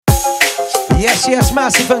Yes,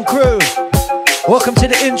 Massive and crew. Welcome to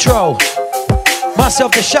the intro.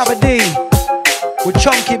 Myself, the Shabba D, with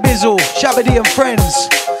Chunky Bizzle, Shabba D and friends.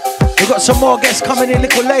 We've got some more guests coming in a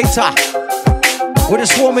little later. We're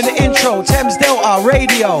just warming the intro. Thames Delta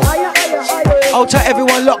Radio. Out to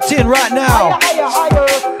everyone locked in right now.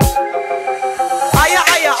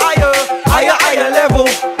 Higher level.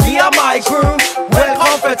 Me and my crew. Well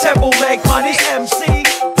comfortable, make money MC.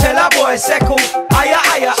 Tell a boy Seckle. Higher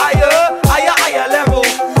level.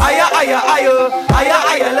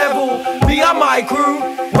 Higher level. Me and my crew.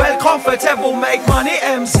 Well comfortable, make money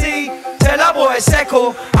MC. Tell a boy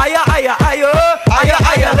Seckle. Higher level.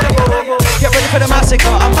 Get ready for the massacre.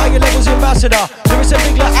 I'm higher levels ambassador. There is a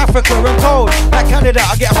big like Africa and cold. Like Canada,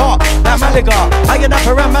 I get hot. Like Malaga. Higher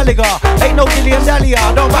Napa and Malaga. Ain't no dilly and dally.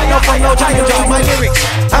 I don't back no from no challenger. My lyrics,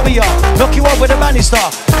 happier. Knock you over the banister.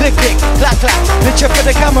 Click, click, clack, clack. Picture for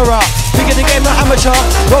the camera. Bigger the game, not amateur.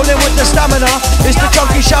 Rolling with the stamina. It's the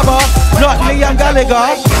chunky Shabba, not Liam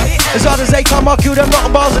Gallagher. As hard as they come, I'll kill them,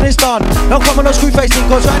 not bars and it's done. Don't come on no screw facing,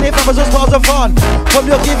 cause right here, brothers, those bars are fun. From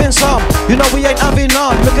your giving some, you know we ain't having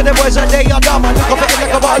none. Look at them boys that they are dumb. I look off it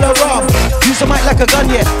like a bottle of rum. Use the mic like a gun,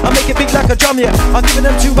 yeah. I make it big like a drum, yeah. I'm giving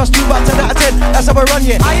them 2 + 2 × 10 out of 10. That's how I run,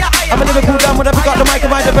 yeah. I'm a Liverpool down when I pick up the mic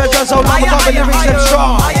and write the version, so now I'm the lyrics them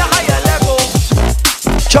strong.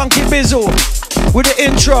 Chunky Bizzle with the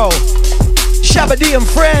intro. Shabba D and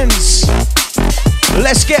friends.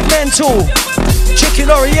 Let's get mental. Chicken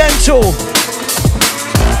Oriental.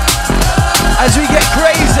 As we get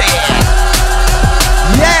crazy.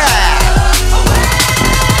 Yeah.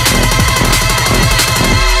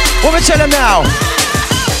 What we tell them now?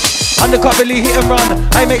 Undercoverly hit and run.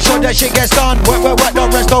 I make sure that shit gets done. Work, don't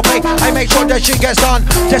rest, don't pay. I make sure that shit gets done.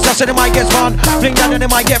 Test us and it might get fun. Fling down and it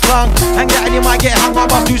might get flung. Hang that and you might get hung. I'm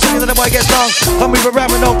off 2 seconds and the boy gets stung. Come move around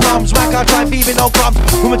with no plums. Man can't try feeding no crumbs.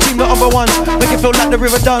 With my team the other ones. Make it feel like the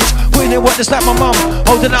river duns. Putting in work just like my mum.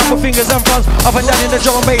 Holding out with fingers and thumbs. Up and down in the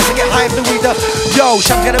drum and bass and get high if the weed. Yo,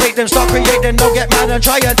 Shab's gonna make them start creating. Don't get mad and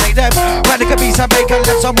try and take them. Radical beats and bacon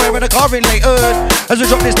left somewhere in the car related. As we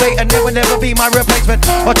drop this late and it will never be my replacement.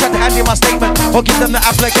 Or try to hand in my statement. Or give them the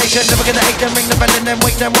application. Never gonna hate them, ring the bell and then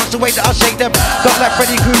wake them. Once the way that I'll shake them. Got like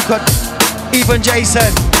Freddy Krueger, even Jason.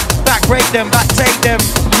 Back break them, back take them.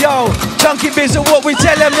 Yo, Chunky Bizzle, what we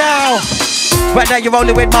tell them now? Right now you're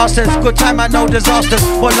rolling with masters. Good time and no disasters.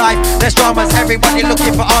 For life, there's dramas. Everybody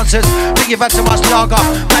looking for answers. Think you've had too much lager.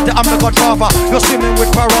 Man, I'm the godfather. You're swimming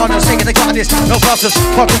with piranhas. Taking the cut this, no flutters.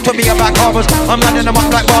 Can't talk to me about harbors. I'm lining them up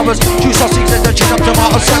like barbers. Juice sausages and chin up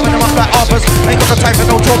tomatoes. Serving them up like arbors. Ain't got the time for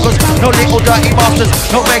no talkers. No little dirty masters.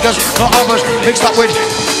 No beggars, no others. Mixed up with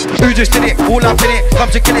who just did it, all up in it, come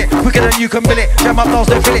to kill it, quicker than you can bill it. Jam up,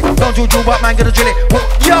 don't fill it, don't juju, but man gonna drill it.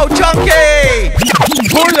 Yo, Chunky!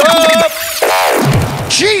 Pull up!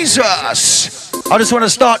 Jesus! I just want to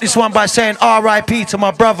start this one by saying R.I.P. to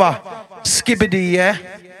my brother, Skibbity, yeah?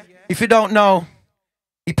 If you don't know,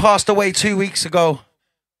 he passed away 2 weeks ago.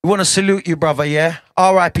 We want to salute you, brother, yeah?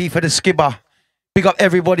 R.I.P. for the Skibber. Big up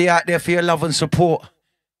everybody out there for your love and support.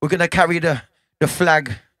 We're going to carry the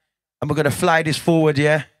flag and we're going to fly this forward,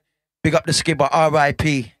 yeah? Big up the Skibber,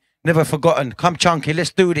 R.I.P. Never forgotten. Come, Chunky,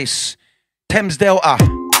 let's do this. Thames Delta.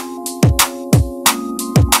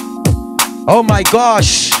 Oh my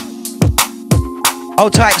gosh. I'll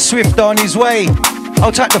type Swift on his way.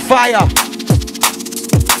 I'll type the fire.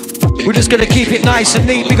 We're just gonna keep it nice and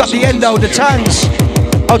neat. We got the endo, the tongues.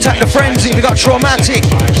 I'll type the frenzy. We got traumatic.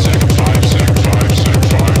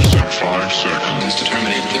 5 seconds to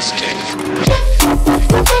terminate this tick.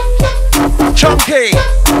 Chunky.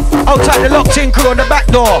 I'll type the locked in crew on the back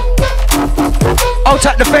door. I'll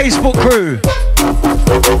type the Facebook crew.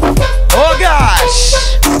 Oh gosh.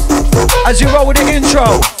 As you roll with the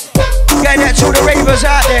intro, getting that to the ravers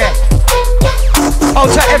out there. Oh,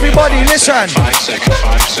 to everybody, listen. 5 seconds.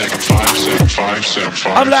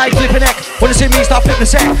 I'm like flipping neck. Wanna see me start flipping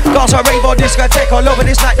set? Dance on rainbow discotheque. All over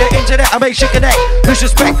this like the internet. I make shit connect. Lose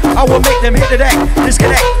respect. I will make them hit the deck.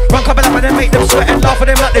 Disconnect. Run couple up and then make them sweat and laugh at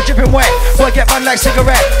them like they're dripping wet. Boy, get fun like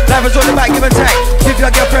cigarette. Life is all about give and take. Give your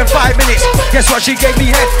girlfriend 5 minutes. Guess what? She gave me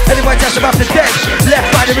head. Anyway, just about to death. Left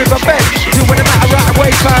by the river bed. Doing the matter right away,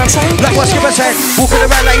 fam. Like what Skipper said. Walking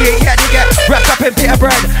around like yeah, they get wrapped up in bitter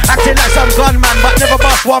bread. Acting like some gunman, but never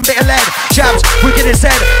bust one bit of lead. Jabs, wicked and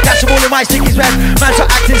said. Catch them all in my stickies, man. Man, so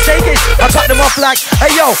acting stakish. I cut them off like,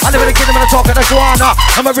 hey yo, I never get them in the talk of the guana.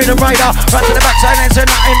 I'm a rhythm rider. Run to the backside and turn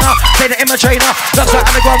nothing up. Say that in my trainer. Looks like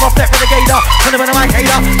underground off that renegade. Turn them in the mic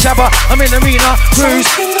hater. Jabba, I'm in the arena. Cruise,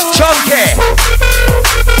 Chunky.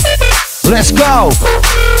 Let's go.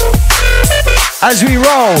 As we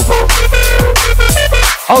roll.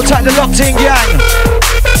 I'll take the locked in gang.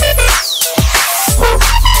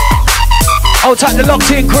 Old tight the locked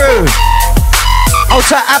in crew. Old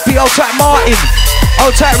tight Happy, old tight Martin.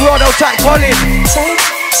 Old tight Rod, old tight Colin.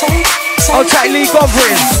 Old tight Lee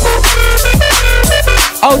Govrin.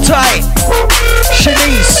 Old tight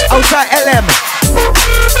Shanice. Old tight LM.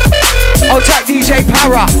 Old tight DJ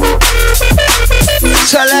Para.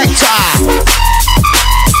 Selector.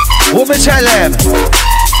 Woman tell him.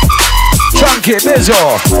 Chunky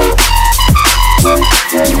Bizzle.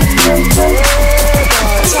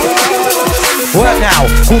 Work now,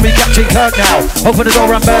 call me Captain Kirk now. Open the door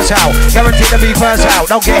and burst out. Guaranteed to be first out.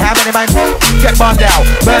 Don't care how many man get burned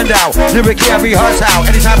out. Lyrically I rehearse out.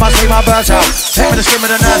 Anytime I say my verse out. Take me the swim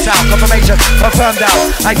and the nurse out. Confirmation confirmed out.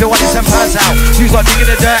 I feel what it's and purse out. You got digging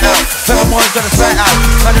the dirt out. Furthermore's gonna sweat out.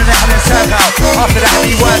 Running it and then serve out. After that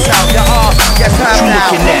he works out. Your heart gets served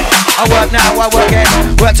now. I work now, I work again.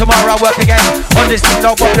 Work tomorrow, I work again. On this thing,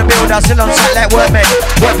 don't bother the build. I still on site like workmen.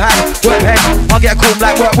 Work pad, work pen. I'll get cool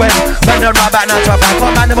like work when. Bend on my back. 9 to 5,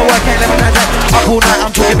 one man never work, ain't never done that. Up all night,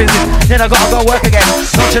 I'm talking business. Then I gotta go work again.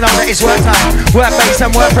 Don't you know that it's work time? Work base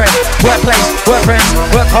and work friends. Workplace, work friends.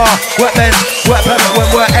 Work hard, work men. Work permit when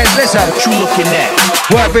work ends. Listen, what you looking at?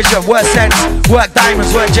 Work vision, work sense. Work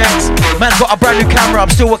diamonds, work gents. Man's got a brand new camera.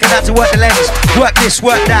 I'm still working out to work the lens. Work this,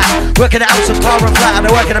 work that. Working out some car and flat. And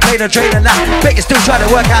I'm working a plane and train and that. Bet you're still trying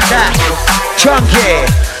to work out that. Chunky,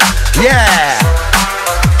 yeah.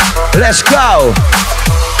 Let's go.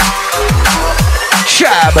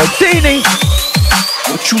 Shabadini.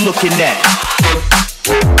 What you looking at?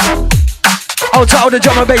 I'll tell the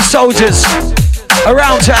drum and bass soldiers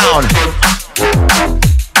around town.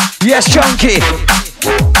 Yes, Chunky.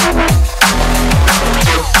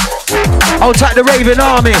 I'll take the Raven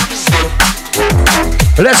Army.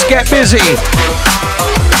 Let's get busy.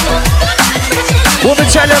 Woman,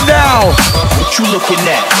 tell them now. What you looking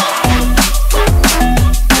at?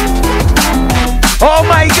 Oh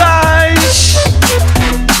my gosh.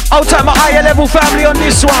 I'll take my higher level family on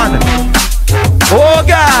this one. Oh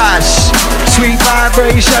gosh. Sweet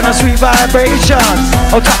vibration, a sweet vibration.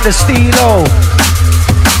 I'll take the Stilo.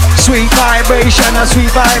 Sweet vibration, a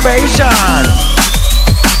sweet vibration.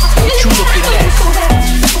 What you looking at?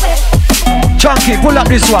 Chunky, pull up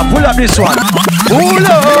this one, pull up this one. Pull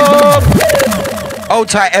up. I'll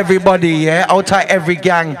take everybody, yeah? I'll take every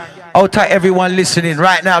gang. I'll take everyone listening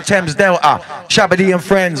right now. Thames Delta, Shabadee and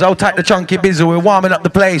friends. I'll take the Chunky Bizzle. We're warming up the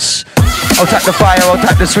place. I'll take the fire. I'll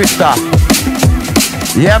take the Swifter.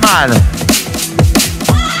 Yeah, man.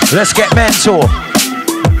 Let's get mental.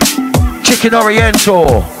 Chicken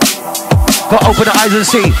Oriental. Got open the eyes and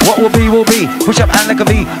see what will be, will be. Push up and like a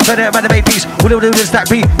V. Turn it around the make peace. We'll do this, that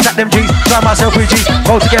beat. Tap them G's. Try myself with G's.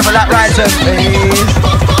 Go together like rise and please.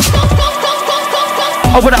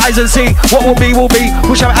 Open the eyes and see what will be, will be.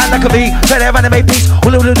 Push up and like a V. Turn it around and make peace.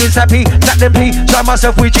 We'll do this, that P. Tap them P. Try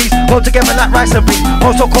myself with G's. Go together like rice and peas.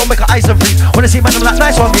 Also call make a ice and freeze. Wanna see man like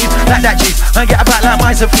nice one please. Like that cheese. And get about like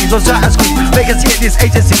mice and fleas. On certain squeeze. Vacancy at this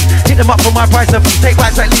agency. Hit them up for my price and fees. Take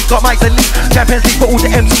bites at least. Got mics and leaves. Champions League for all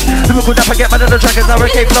the MCs. Lyrical up and get mad at the trackers. I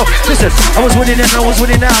hurricane flow. Listen, I was winning and I was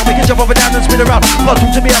winning now. We can jump up and down and spin around. God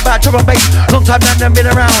talk to me about drum and bass. Long time now and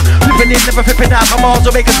been around. Flipping in, never flipping out. My bars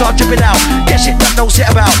will make us start tripping out. Get shit done, don't sit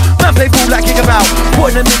about. Man play ball like kick about.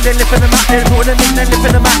 Putting them in, then lifting them out. Then putting them in, then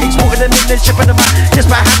lifting them out. Exporting them in, then shipping them out. Just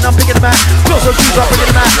by hand, I'm picking them out. Close on shoes, I'm bringing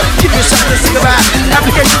them out. Give you something to sing about.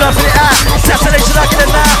 Application, I'm putting it out. Assassination, I get it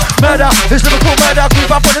now. Murder, it's Liverpool murder. Creep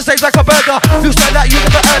up on the stage like a burger. You stand out, you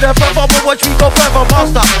never heard of. Further, we'll watch me go further.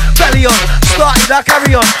 Master, belly on. Started, I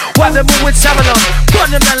carry on. Wipe them all with Savalon. Burn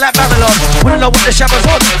them down like Babylon. Wouldn't know what the shabber's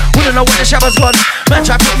on. Wouldn't know what the shabber's gone. Man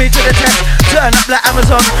try put me to the test. Turn up like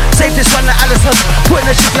Amazon. Save this one like Allison. Putting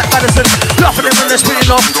the shit like Madison. Laughing them when they're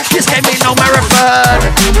spinning off. This game ain't no marathon.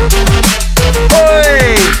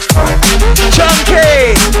 Oi!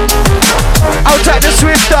 Chunky! I'll take the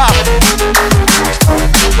Swifter.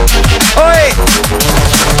 Oi!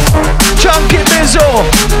 Chunky Bizzle.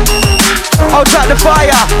 I'll take the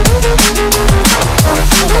fire.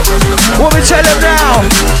 What we tell them now?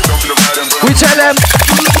 We tell them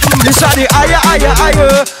this are the higher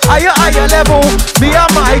level. Me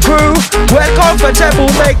and my crew, we're comfortable,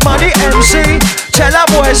 make money MC. Tell a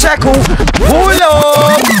boy circle, pull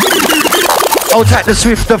up. I'll take the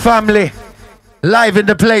Swifter family. Live in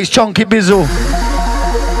the place, Chunky Bizzle.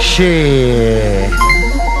 Shit.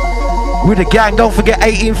 With the gang, don't forget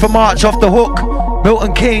 18th for March off the hook.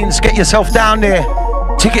 Milton Keynes, get yourself down there.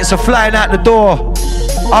 Tickets are flying out the door.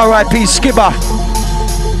 R.I.P. Skibber.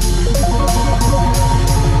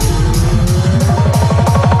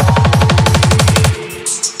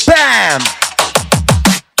 Bam!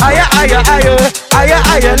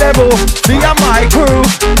 Higher level. Me and my crew,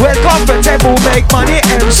 we're comfortable, make money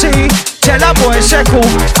MC. Tell a boy circle,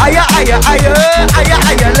 higher, higher, higher, higher,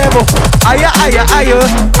 higher level. Higher, higher, higher,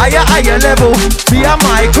 higher, higher level. Me and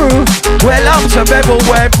my crew, well I'm to bevel,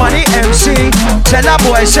 where money MC. Tell a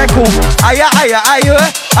boy circle, higher, higher, higher,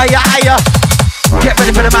 higher, higher. Get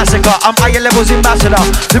ready for the massacre, I'm higher levels ambassador.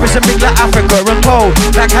 Lyrics in big like Africa and cold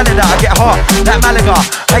like Canada. I get hot like Malaga,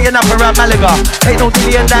 hanging up around Malaga. Ain't no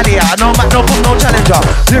dilly and daddy, no Mac, no book, no challenger.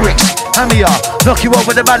 Lyrics, Hamia, knock you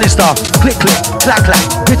over the banister. Click, click, clack, clack,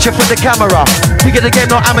 picture for the camera. We get the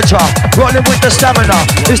game, no amateur, rolling with the stamina.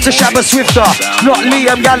 It's the Shabba Swifter, not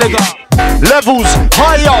Liam Gallagher. Levels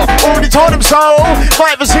higher, already told him so.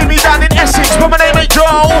 Might ever see me down in Essex, but my name ain't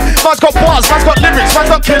Joe. Man's got bars, man's got lyrics,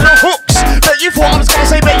 man's got killer hooks. Bet you thought I was gonna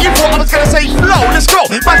say, bet you thought I was gonna say flow. Let's go,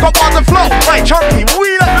 man's got bars and flow. Right, Chunky,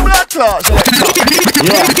 we like the blood clots.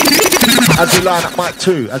 Yeah. As we line up mic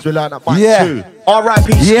 2, as we line up mic 2.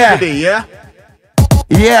 R.I.P. Skibidi, yeah?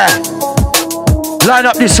 Yeah. Line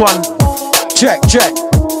up this one. Check, check.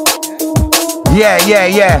 Yeah, yeah,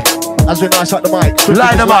 yeah. As we nice up the mic.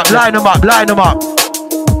 Line them up, line them up, line them up.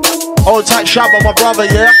 Old tight Shabba, my brother,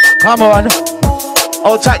 yeah? Come on.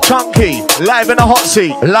 Old tight Chunky, live in the hot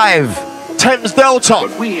seat. Live. Thames Delta.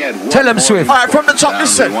 Tell them Swift. Alright, from the top,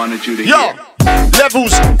 listen. Yo.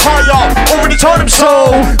 Levels higher, already told him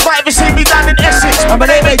so. Might ever see me down in Essex, and my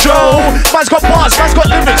name ain't Joe. Man's got bars, man's got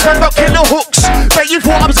lyrics, man's got killer hooks. Bet you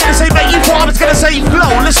thought I was gonna say, bet you thought I was gonna say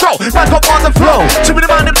flow. Let's go, man's got bars and flow. To be the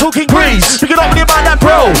man, I'm talking breeze. Pick it up with your man, that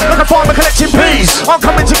bro. Like a farmer collecting peas. I'm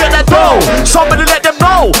coming to get that dough. Somebody let them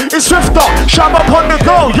know. It's Swifter, Shabba up on the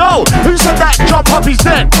go. Yo, who said that? Jump up, he's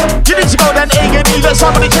dead. You need to go then A&E, let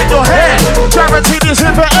somebody check your head. Guaranteed it's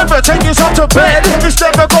here forever, take yourself to bed. It's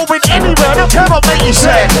never going anywhere, don't care what you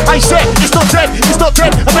said. I said, it's not dead, it's not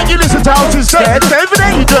dead. I bet you listen to how it's said. It's over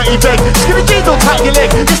there, you dirty beg. Skinny jeans, don't tap your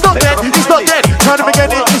leg. It's not dead, it's not dead. Try to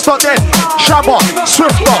again, it's not dead. Shabba,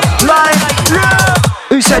 Swifter, line, yeah.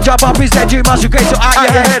 Who said jump up is dead, you must regret to out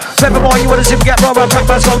your head. Furthermore, you wanna see me get robbed and crack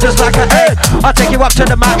my soul just like a head. I'll take you up to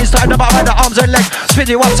the mountains, turn them up by the arms and legs.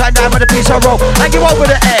 Spin you upside down with a piece of rope and you over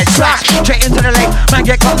the edge. Splash, straight into the lake, man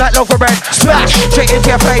get cut like loaf of bread. Splash, straight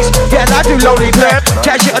into your face, yeah, I do lonely play.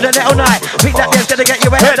 Chat shit on the net all night, think that they're gonna get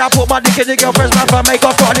you ahead. I put my dick in your girlfriend's mouth and make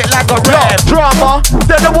her on it like a red. Drama,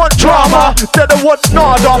 they don't want drama, they don't want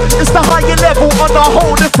nada. It's the higher level on a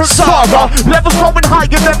whole different saga. Levels going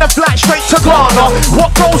higher than the flat straight to Ghana. What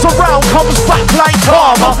goes around comes back like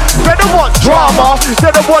karma. They don't want drama, they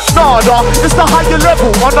don't want nada. It's the higher level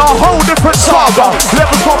on a whole different saga.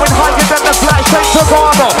 Levels going higher than the flat straight to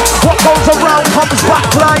Ghana. What goes around comes back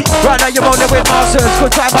like. Right now you're on there with masters.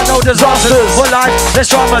 Good time, I know disasters. For life, there's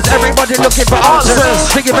dramas, everybody looking for answers.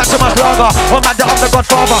 Thinking back to my blogger, I'm at the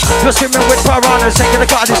Godfather. You're swimming with piranhas, taking the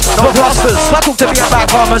gardens, no plasters. I talk to me about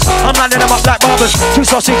farmers, I'm lining them up like barbers. Two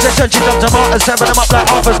sausages, essentially dumb tomatoes, serving them up like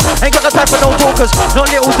offers. Ain't got the time for no talkers, no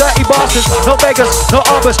little dirty bastards, no beggars, no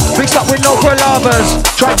arbors. Mixed up with no palavers.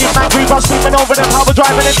 Try to get my green bus sweeping over them, how we're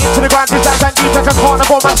driving it into the ground. This dance and deep like a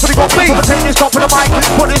carnival, man's pretty got me. So take this top of the mic,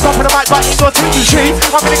 put this top of the mic, but it's your TV tree.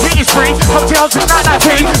 I'm gonna get you free, come to your house tonight, that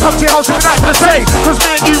tea. Come to your house tonight for the same, cause me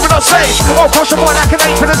and you we're not safe. Oh, push a boy like an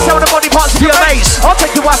ape and sell the body parts to your mates. I'll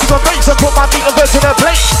take your wife to your mates and put my meat over to their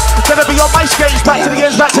plates. Gonna be on my skates, back to the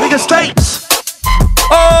ends, back to the estates.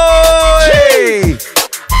 Oi!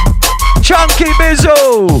 Chunky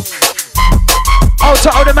Bizzle! I'll to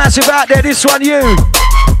all the massive out there, this one you.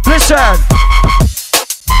 Listen.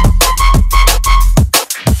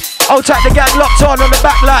 I'll take the gang locked on the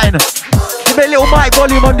back line. Give me a little mic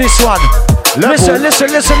volume on this one. Listen,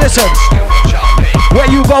 listen, listen, listen. Where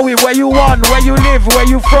you going, where you on, where you live, where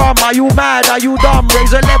you from? Are you mad, are you dumb?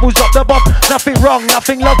 Raise the levels, drop the bomb. Nothing wrong,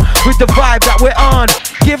 nothing wrong with the vibe that we're on.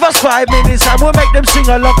 Give us 5 minutes and we'll make them sing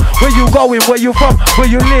along. Where you going, where you from, where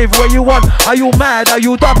you live, where you on? Are you mad, are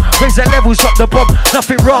you dumb? Raise the levels, drop the bomb.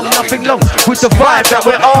 Nothing wrong, nothing wrong with the vibe that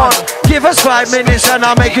we're on. Give us 5 minutes and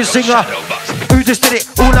I'll make you sing a. Who just did it?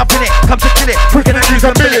 All up in it, come to kill it. We're gonna lose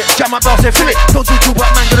a minute. Jam my boss and fill it. Don't do too, but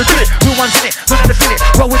man gonna do it. Who one's in it? We're gonna feel it.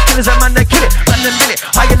 Roll with killers and man they kill it. Man them bill it.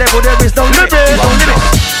 Higher level, there is no limit. No limit.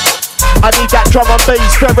 I need that drum and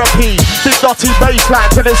bass therapy. Big dotty bass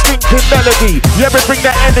lines and a stinking melody. You ever bring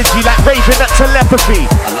that energy like raving that telepathy?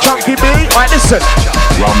 Chunky B, right listen.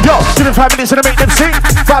 Yo, give me 5 minutes and I make them sing.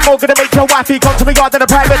 5 more gonna make your wifey come to me yard in a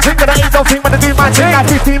private thing. But I ain't no thing when I do my thing. Like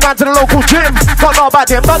 15 man to the local gym. Don't know about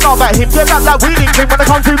them, don't know about him. Get back that wheeling thing when I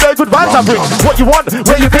come through there, good vibes I bring. What you want,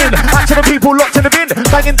 where you been? Back to the people locked in the bin.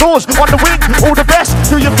 Banging doors on the wing. All the best,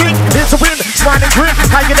 do your thing, it's a win. Smile and grin,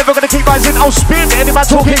 how you never gonna keep eyes in? I'll spin, any man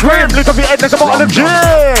talking grim. Look off your head like a bottle of gin.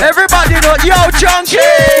 Everybody know, yo, Chunky!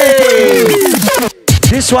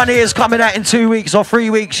 This one here is coming out in 2 weeks or 3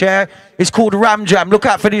 weeks, yeah? It's called Ram Jam. Look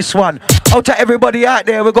out for this one. Out to everybody out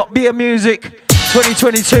there, we've got Beer Music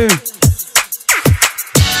 2022.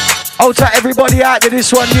 Out to everybody out there,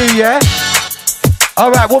 this one new, yeah?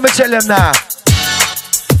 Alright, what me tell them now?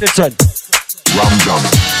 Listen. Ram Jam.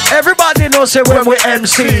 Everybody knows say when we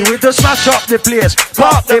MC, we just smash up the place,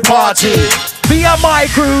 pop the party. Me and my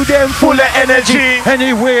crew, them full of energy.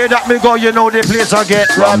 Anywhere that me go, you know the place I get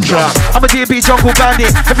Ram Jam. I'm a DB jungle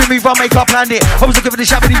bandit. Every move I make, I planned it. I was looking for the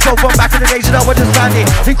shabby flow from back in the days, and I would just stand it.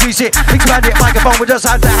 Increase it, expand it. Microphone with just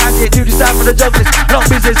hand to hand it. Do this time for the jugglers. Long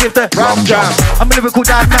business if the Ram Jam. I'm a lyrical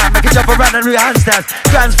dad man. Make it jump around and do handstands.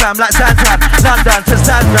 Grand spam like Santan. London to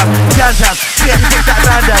Sandram. Gantam. Yeah, you take that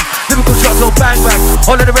random. Lyrical shots go bang bang.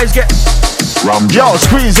 All of the rays get Ram Jam. Yo,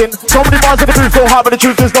 squeezing. So many bars in the booth, feel hard, but the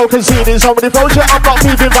truth is no concealing. So many flows, yeah, I'm not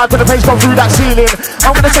moving right to the pace, go through that ceiling.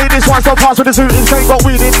 I'm gonna say this once, don't pass with the suit, ain't got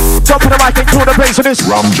weeding. Jump in the mic and clear the place for this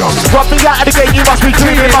Ram Jam. Rub me out of the gate, you must be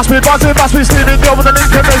cleaning, must be buzzing, must be stealing. Go with the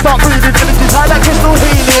link and they start breathing, energies high like crystal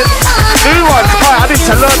healing. New ones, alright, I need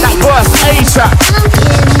to learn that verse ASAP.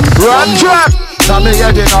 Ram Jam. Nummy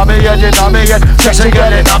head, nummy head, nummy head. Sexy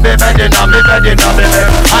girl, nummy head, nummy head, nummy head.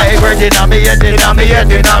 I agree, nummy head, nummy head,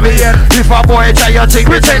 nummy head. If a boy try your thing,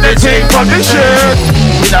 we take the thing from the shit.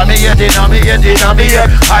 Nummy head, nummy head, nummy head.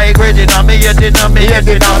 I agree, nummy head, nummy head,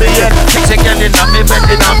 nummy head. Sexy girl, nummy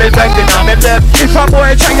head, nummy head, nummy head. If a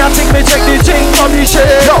boy try your thing, we take the thing from the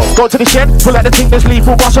shit. Yo, go to the shed, pull out the thing that's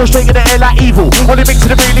lethal, bust so straight in the air like evil. Only mix to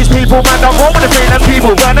the realest people, man, I'm wrong with the feeling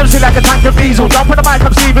people. Burn them see like a tank of diesel. Jump on the mic,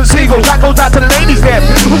 I'm Steven Seagal. That goes out to the ladies there.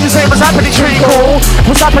 Would you say what's happening, treacle?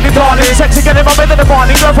 What's happening, darling? Sexy getting my bed in the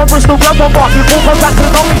morning. Girl from Bristol, girl from Barking. Walk on back to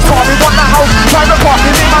the lonely story. Want that house, private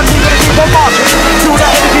parking. In my team, gonna keep on marching. Feel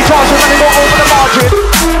that energy charging, running all over the margin.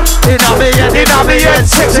 In a me head,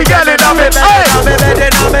 sexy girl in a me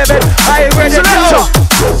bed. I agree,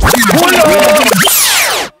 pull up.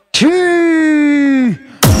 Chee.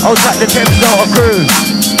 Outside the Thames Delta crew.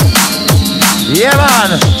 Yeah,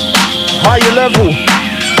 man. Higher level.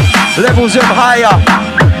 Levels up higher.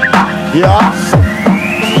 Yeah.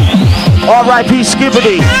 R.I.P.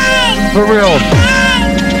 Skibbity. For real.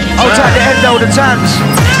 Outside the Endo, the Tans.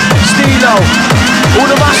 Stilo. All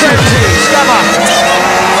the Massenti. Scammer.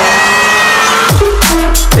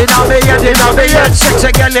 In a me head, sexy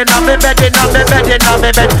girl in a me bed, in a me bed, in a me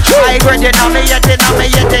bed. I agree, in a me head, in a me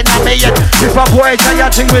head, in a me head. If a boy try your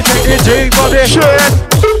thing, we take the thing for the shit.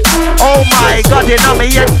 Oh my God, in a me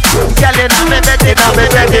head, girl in a me bed, in a me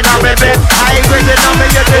bed, in a me bed. I agree, in a me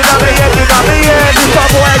head, in a me head, in a me head. If a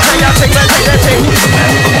boy try your thing, we take the thing.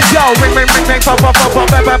 Yo, ring, pop,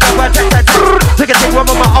 take a thing one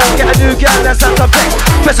of my own, get a new girl, let's have some sex.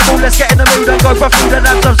 First of all, let's get in the mood and go for food and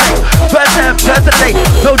have some sex. First time, personally,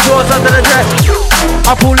 no drawers under the dress.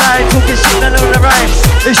 I pull line, talking shit and all the rhymes.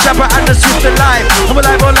 It's Shabba and the Swift alive. I'm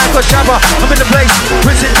alive on like a Shabba. I'm in the place,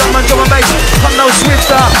 Richard drum and drum and bass. I'm no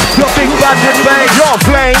Swifter, your big bandit bass. Your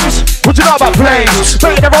flames, what you know about flames?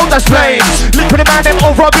 Breaking the road, that's flames. Liquid the man, them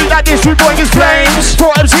over a beat like this, we boy is flames.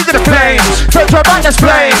 Throw MC to the flames, friends to a back, that's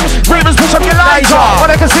flames. Ravens, push up your lighter, all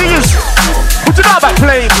I can see is what you know about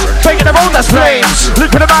flames? Breaking the road, that's flames.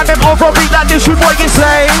 Liquid the man, them over a beat like this, we boy is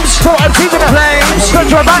flames. Throw MC to the flames,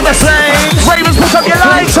 friends to a back, that's flames. Ravens, push up your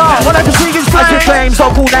lighter, all I can see is flames. I get flames,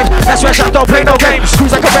 don't call names, that's why I don't play no games.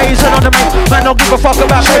 Cruise like a raisin on the main, man don't give a fuck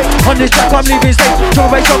about shit. On this track I'm leaving state, to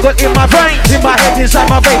a jungle in my brain, in my head, inside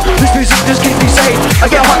my vein. This music just keep me safe, I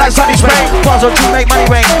get hot like sunny spray. Bars on two make money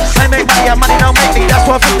rain, I make money and money don't make me. That's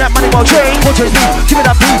why I think that money won't change. Won't change me, give me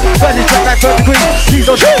that beat, burn this track like 3rd degree. Please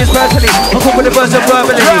don't take this personally, I'm cool with the birds and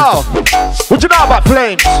verbally. Yo, what you know about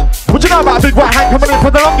flames? What you know about a big white hand coming in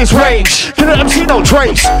for the longest range? Can let MC no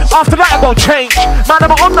trace, after that I gon' change. Man,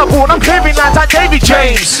 I'm on the board, I'm clearing lines like David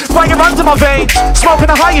James. Flying runs in my veins, smoking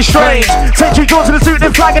the highest strains. Take 2 jaws to the suit,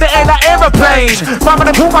 then flying in the air like aeroplanes. Man, when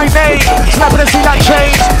I call my name, snapping the sea like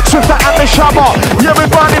chains. Swifter and the Shabba, yeah, we're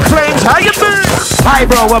burning flames. How you been? Hi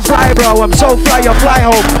bro, I'm fly bro, I'm so fly, I fly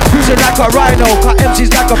home. Cruising like a rhino, cut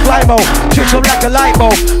MCs like a fly mo. Tricks them like a light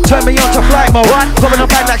mo, turn me on to fly mode. Coming up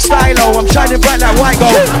back like stylo, I'm shining bright like white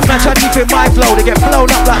gold. Man try deep in my flow, they get blown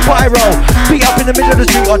up like pyro. Beat up in the middle of the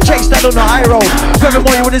street or chase down on the high road.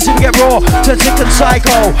 Furthermore, you wouldn't see me get raw, turn sick and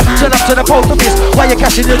psycho. Turn up to the post office while you're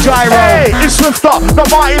cashing your gyro. Hey, it's Swifter, not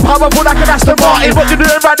Martin, powerful like an Aston Martin. What you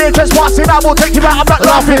doing right there, trespassing, I will take you out, I'm not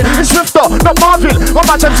laughing. It's Swifter, not Marvin, on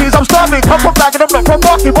my MCs I'm starving. Come from Black and I'm not from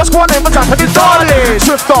Barking, what's going on, what's happening, darling?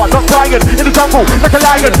 Swifter, not crying, in the jungle, like a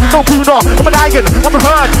lion. No Bruno, I'm a lion, I'm a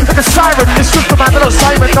herd, like a siren. It's Swifter, man, not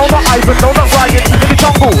Simon, no, not Ivan. no not Ryan. In the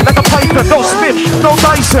jungle, like a python, no Smith, no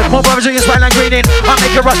Dyson. More brothers in your spine and greening. I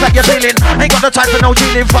make you rush like you're feeling. Ain't got no time for no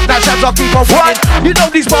dealing. Fuck that shams, I'll keep on winning. You know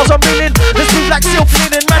these bars I'm milling. They smooth like silk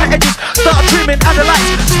linen. Man, the edges start trimming and the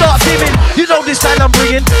lights start dimming. You know this style I'm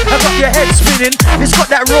bringing. I got your head spinning. It's got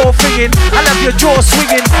that raw thinging. I love your jaw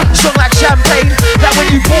swinging. Strong like champagne. That when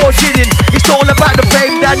you pour gin in. It's all about the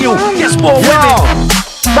fame. Daniel gets more women.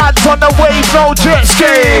 Man's on the wave, no jet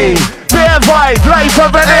ski. Beer vibe, life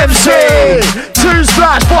of an MC. Two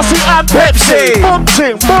Splash, Bossy and Pepsi. Boom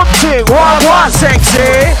ting, one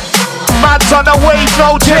sexy. Man's on the wave,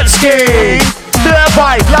 no jet ski. Beer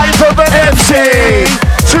vibe, life of an MC.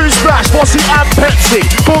 Two Splash, Bossy and Pepsi.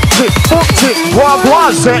 Boom ting,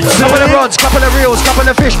 one sexy. Couple of rods, couple of reels, couple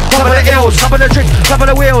of fish, couple of eels, couple of drinks, couple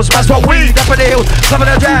of wheels. That's what we, up in the hills. Couple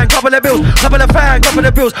of jam, couple of bills, couple of fan, couple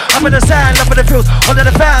of bills. Up in the sand, up in the fields, under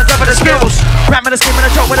the fans, up in the skills. Ram in the skin, in the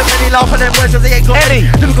shop with a penny, laugh at them words as they ain't got any.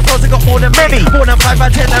 Lyrical flows, they got more than many. More than 5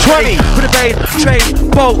 and 10 and 20. With a bait, train,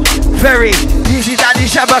 boat, ferry. Easy daddy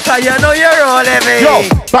Shabaka, you know you're all heavy. Yo,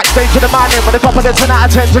 backstage to the man in with a couple of 10 out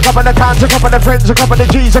of 10s, a couple of cans, a couple of friends, a couple of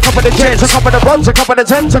G's, a couple of jets, a couple of runs, a couple of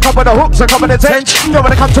tents, a couple of hooks, a couple of tents. Yo,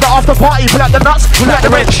 when I come to the after party, pull out the nuts, pull out the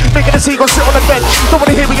wrench, making the seagull sit on the bench. Don't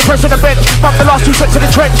wanna hear me get pressed on the bench. Bump the last 2 sets of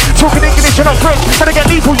the trench, talking English and not French. Gonna get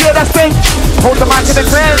lethal, yeah, that's bench. Hold the mic in the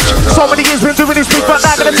clench. So many years been doing this big, but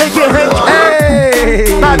now gonna take it hench.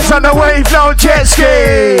 Hey, man's on the wave, no jet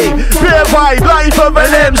ski. Beer vibe, life of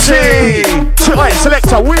an MC. Alright,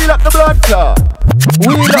 selector, wheel up the blood clot.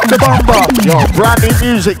 Wheel up the bumper. Yo, brand new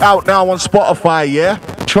music out now on Spotify, yeah?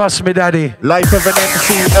 trust me, daddy. Life of an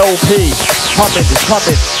MC LP. Coming, it's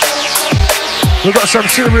coming. We got some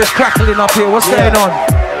serious crackling up here. What's going on?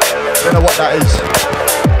 Don't know what that is.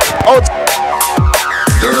 Oh,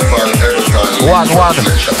 one.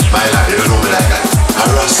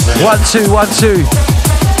 1 2 1 2.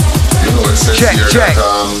 Check.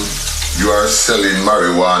 You are selling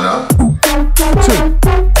marijuana. 2.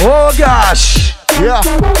 Oh gosh. Yeah.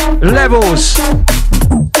 Levels.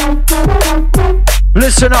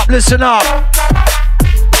 Listen up.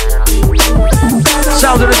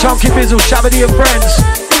 Sound of the Chunky Bizzle, Shabby and friends.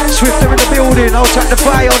 Swifter in the building. I'll take the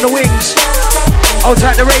fire on the wings. I'll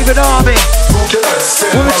take the Raven Army.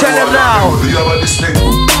 We'll tell them now.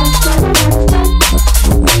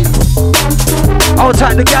 I'll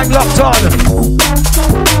take the gang locked on.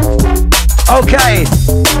 Okay.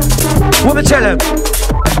 We'll tell them.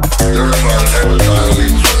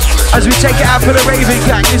 As we take it out for the Raven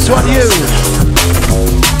gang, this one you.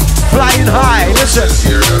 Flying high, listen.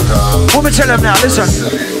 We'll tell them now,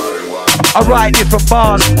 listen. I ride different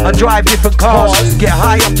bars, I drive different cars. Get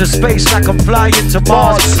high up to space like I'm flying to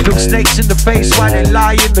Mars. Look snakes in the face while they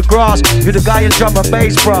lie in the grass. You're the guy in drum and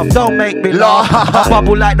bass, bruv, don't make me laugh. I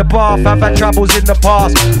bubble like the bath, I've had troubles in the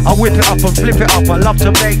past. I whip it up and flip it up, I love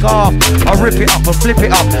to make off. I rip it up and flip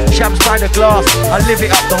it up, shams by the glass. I live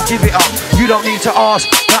it up, don't give it up. You don't need to ask,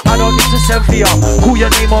 nah, I don't need to send for ya. Call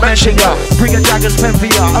your name or mention ya. Bring a dragon's pen for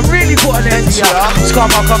ya. I really put an end to ya. Scar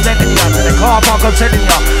mark I'm sending ya, to the car park I'm sending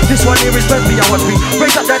ya. This one here is meant for ya. Watch me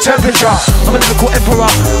raise up that temperature. I'm a lyrical emperor.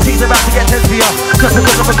 He's about to get tense for ya. Cause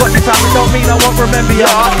because I've got this family don't mean I won't remember ya.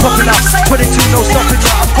 I'm popping up, 22, no stopping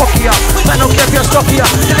ya. I'm cocky up, man don't care if you're stopping ya.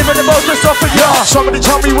 Deliver the most just off of ya. Somebody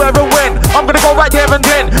tell me where and when. I'm gonna go right there and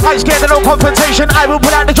then. I ain't scared of no confrontation. I will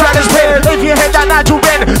pull out the dragon's pen. If you hit that Nigel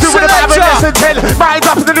Ben, do it about less than 10. Minds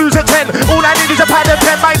up in the lose at 10. All I need is a pad and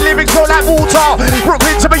pen. My lyrics flow like water.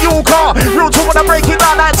 Brooklyn to my Yorker. Real talk when I break it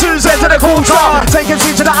down like Tuesday to the quarter. Taking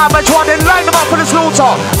seats to the average one and line them up for the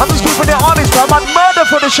slaughter. I'm just keeping it honest, bro. I'd murder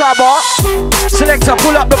for the shabba. Selector,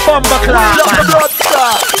 pull up the bomber clap. Pull up the blood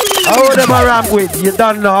clap. How them I ramp with? You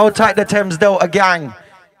don't know. I'll take the Thames Delta gang.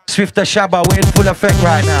 Swifter Shabba, we're in full effect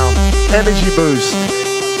right now. Energy boost.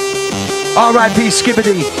 R.I.P.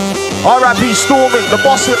 Skibbity. R.I.P. Storming, the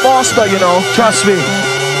boss with master, you know. Trust me.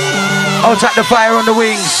 I'll take the fire on the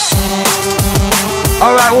wings.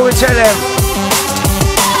 Alright, what we tell him?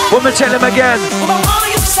 What we tell him again?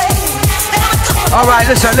 Alright,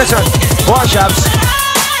 listen. What, Shabs?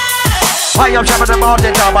 Hi, I'm Shabba the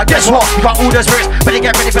Martin now, but guess what? You got all the spirits, but you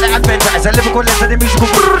get ready for the adventure. It's a lyrical lesson in musical.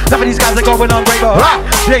 Some of these guys are going on great, but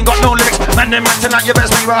they ain't got no lyrics. Man, them acting like your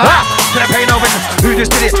best neighbor. They're paying no witness. Who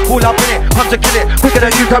just did it? All up in it. Come to kill it. Quicker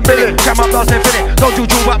than you can build it. Jam up, blast and fill it. Don't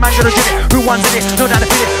juju, but man gonna drill it. Who wants in it? No doubt to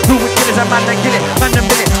feel it. Who would kill it? A man that kill it. Man, them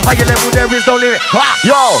bill it. Higher level, there is no limit.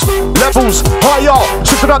 Yo, levels higher.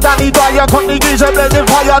 Shifting up Danny Dyer. Courtney Geezer, blazing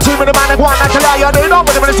fire. Too many man and one like a liar. They don't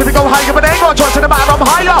want to go higher, but they ain't got choice in the matter. I'm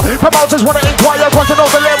higher. Promoters wanna inquire. Want to know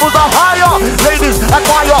the levels are higher. Ladies,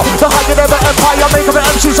 acquire the higher than the empire. Make of an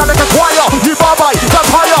MC sound like a choir. You bye-bye, that's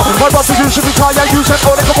higher. My Love for you should be tired. You said,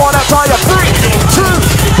 oh, they come on, that tire. 3, 2,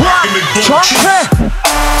 1. Chunky.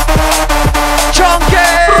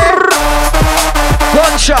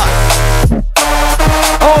 One shot.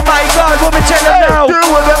 Oh my God, what we tell them now? Deal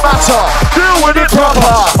with it matter, deal with it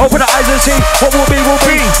proper. Open the eyes and see what will be, will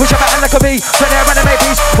be. Wish I better like a me. Turn there and make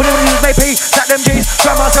peace. When you use make peace, that them G's.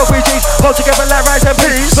 Grab myself with G's. Go together like rice and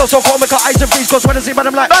peas. Go so far, make our eyes and peas. Cause when I see man,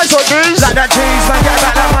 I'm like, nice one, G's. Like that cheese, man, get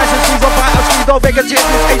back like mice and cheese. Don't bite or squeeze, no vacancy in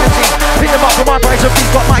this agency. Pick them up for my price and peas.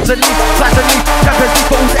 Got mics and leaves, flats and leaves. Champions, leaves,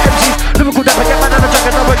 got all the MCs. Lyrical dapper, get man on the track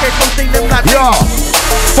and never get don't see them like yo,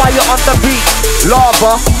 fire on the beat,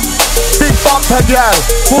 lava. Big bumper girl,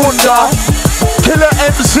 Bunda, Killer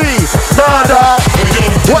MC, nada.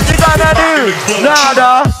 What you gonna do?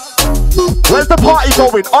 nada. Where's the party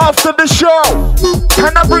going after the show?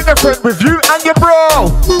 Can I bring a friend with you and your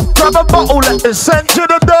bro? Grab a bottle, let it send to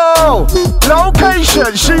the door.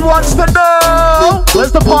 Location, she wants to know.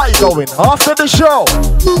 Where's the party going after the show?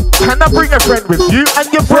 Can I bring a friend with you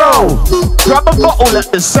and your bro? Grab a bottle,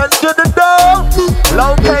 let it send to the door.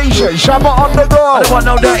 Location, shabba on the go. I don't want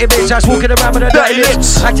no dirty bitch that's walking around with her dirty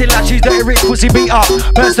lips. Acting like she's dirty rich, pussy beat up.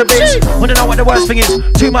 Burst the bitch. Wanna know what the worst thing is?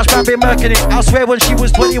 Too much man been murking it. I swear when she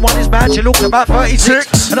was 21, this man she looked about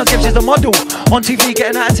 36. And I guess she's a model on TV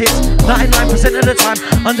getting at it. 99% of the time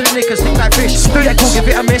under the knickers think like fish. Yeah, cool, give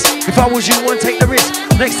it a miss. If I was you, won't take the risk.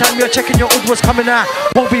 Next time you're checking your old what's coming out,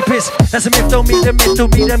 won't be pissed. That's a myth, don't meet them, myth,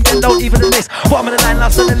 don't meet them, get low, even the list. Bottom of the line,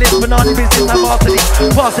 last on the list, banana business, I'm after this.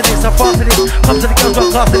 Faster this, I'm faster this. Come to the girls,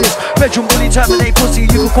 not after this. Bedroom bully, terminate pussy,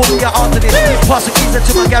 you can call me out after this. Pass the keys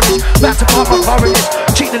into my garage, back to park my car in this.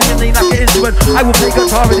 Cheat the name like an instrument, I will play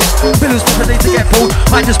guitar in this. Billows for the need to get pulled,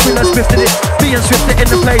 I just bring a swift to this. Being swifter in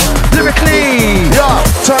the place, lyrically. Yeah,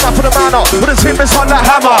 turn up for the man up, with his hips on that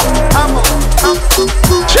hammer.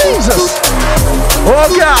 Jesus. Oh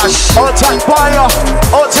gosh. On tap fire,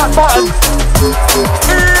 on tap button.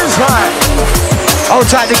 Is right. Hold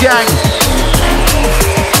tight the gang.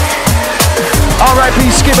 R.I.P.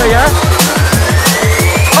 Skibber, yeah?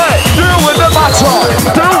 Hey, deal with the matter,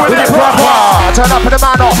 deal with it proper. Turn up for the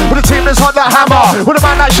man up, with the team that's on that hammer. With the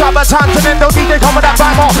man that shabba times and then no DJ come with that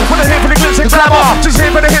banger. With the hit for the glitz and glamour, just here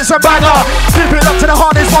for the hits and banger. Keep it up to the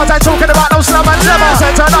hardest ones, I ain't talking about no slum and slammer. So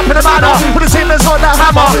turn up for the man up, with the team that's on that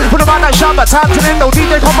hammer. With the man that shabba times and then no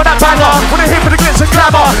DJ come with that banger. With the hit for the glitz and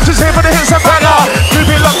glamour, just here for the hits and banger. Keep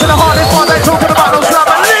it up to the hardest ones, I ain't talking about no slum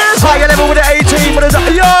and slammer. Higher level with the 18, what is that?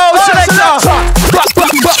 Yo, selector!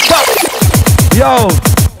 Yo,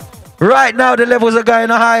 right now the levels are going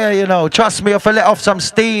higher, you know. Trust me, if I let off some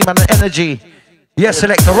steam and energy. Yes,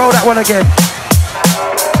 selector, roll that one again.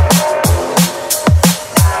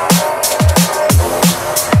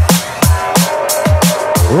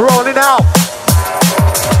 Rolling out.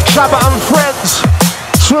 Shabba and friends.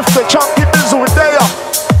 Swift the chunky bizzle with Daya.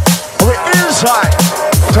 We're inside.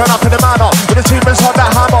 Turn up in the man up, with the team is on that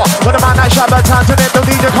hammer. When the man that shabba times and then no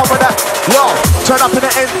need to come with that. Yo, turn up in the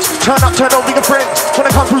end, turn over your friends. When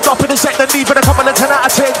they come through, drop in the set, the need for the come on the 10 out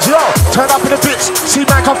of 10. Yo, turn up in the bits, see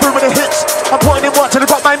man come through with the hits. I'm putting in work till I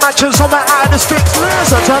got my matches on my out of the sticks.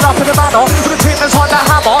 So turn up in the man up, with the team is on that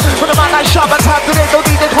hammer. When the man that shabba times and then no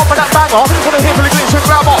need to come with that banger. When they hit for the glitch and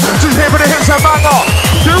glamour, just here for the hits and banger.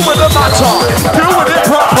 Do with the matter, do with it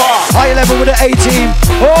proper. Higher level with the 18.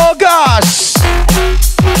 Oh gosh!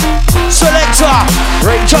 Selector,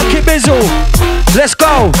 Chunky Bizzle, let's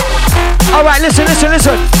go. Alright, listen.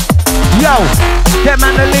 Yo, get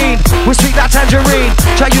man the lean, we speak that tangerine.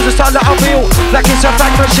 Try use the style that I feel, like it's a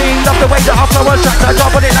fang machine. Love the way that I flow on tracks, I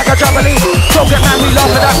drop on it like a trampoline. Don't get man, we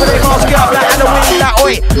laugh at that, but they mask it up like Halloween. Like,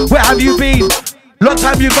 oi, where have you been? Long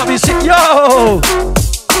time you got me sick, yo.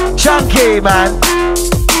 Chunky, man.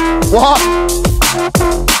 What?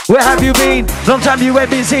 Where have you been? Long time you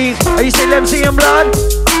ain't been seen. Are you still MCing blood?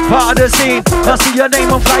 Part of the scene. I see your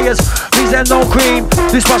name on flyers. Please and no cream.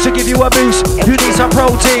 This one should give you a boost. You need some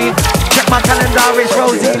protein. Check my calendar, it's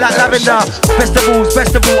rosy like lavender. Festivals,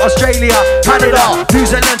 Australia, Canada, New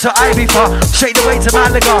Zealand to Ibiza, straight away to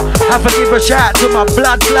Malaga. Have to give a shout to my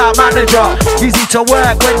blood clot manager. Easy to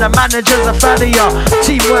work when the manager's a fan of ya.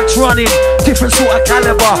 Teamwork's running, different sort of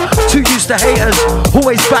caliber. Too used to haters,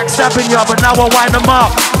 always backstabbing ya, but now I wind them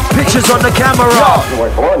up. Pictures on the camera.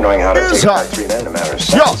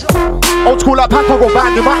 Yo, old school like Paco go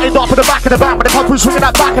bang. You might end up in the back of the band, but they come through swinging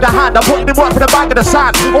that back of the hand. I'm putting in work for the back of the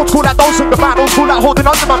sand. Old school that don't sing the band. Old school that holding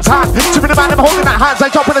on to my hand. Tipping the man, I'm holding that hands.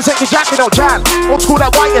 I jump in and take the jacket, no jam. Old school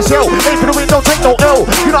that white as hell. Aim for the window, take no ill.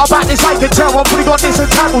 You know about this, I can tell. I'm putting on this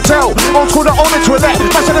and time will tell. Old school that own it to a net.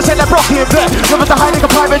 I should have said that Brocky and Bet. Never to hide in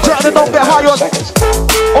a private jet and don't get high on.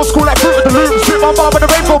 Old school like fruit of the loom. Strip my bar with a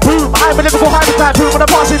rainbow boom. I'm a lyrical habitat boom. When I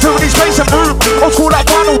pass it through these space and boom. Old school like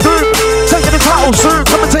Donald Doom.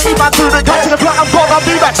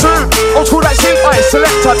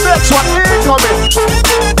 Selector, next one incoming.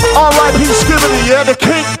 R.I.P. Skibbity, yeah, the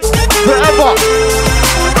king forever.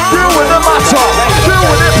 Deal with the matter, deal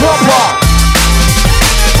with it proper.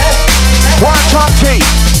 One chunky.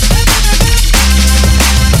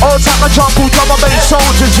 Old time of jungle, drum and bass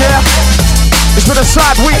soldiers, yeah. It's been a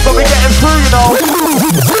sad week, but we're getting through, you know.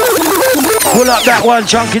 Pull up that one,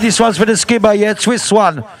 chunky. This one's for the skibber, yeah. Twist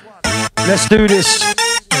one. Let's do this.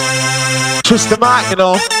 Twist the mic, you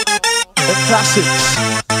know. The classics.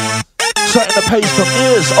 Setting the pace from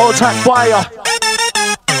ears. Old time fire.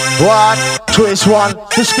 One, twist one.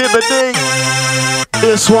 The skibber ding.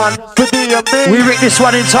 This one for DMB. We rick this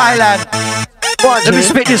one in Thailand. Let me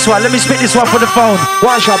spit this one. Let me spit this one for the phone.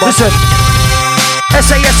 One shot. Listen.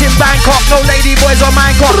 SAS in Bangkok, no lady boys on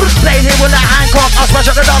Bangkok. Playing here with a Hancock. I'll smash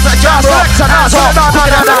up the dance like Jam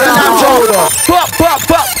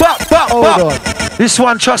Rock. This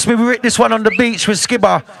one, trust me, we ripped this one on the beach with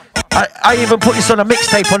Skibber. I even put this on a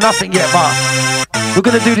mixtape or nothing yet, but we're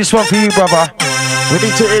gonna do this one for you, brother. We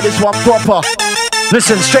need to hear this one proper.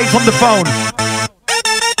 Listen, straight from the phone.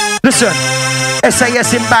 Listen,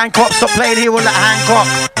 SAS in Bangkok, stop playing here with a Hancock.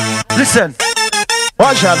 Listen.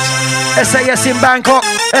 One shot. SAS in Bangkok,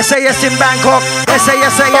 SAS in Bangkok,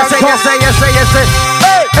 SAS in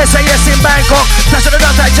Bangkok, flash on the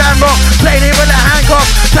dance like Jam Rock, playing here with a Hancock,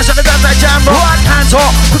 flash on the dance like Jam Rock, hands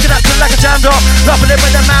off, cooking up like a jam dog, laughing it with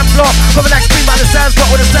the man block, coming like spring by the sand spot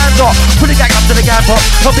with the stands off, put the gang up to the gang pop,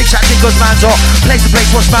 no big shot goes man's off, place to place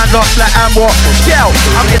what's man locked like Amwar, yo,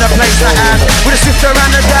 I'm in a place like Anne, with a sister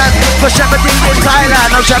around the dance, for shepherding in Thailand,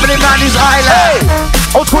 I'm shepherding around his island.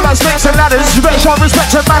 Old school like snakes and ladders, you better show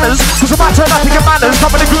respect and manners, cause about turn up and get manners,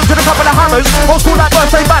 couple of groups and a couple of hammers, old school like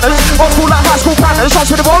birthday manners, old school like high school planners,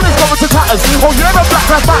 shots with the rollers going to tatters, oh you never black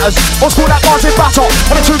lives matters, old school like bars in battle,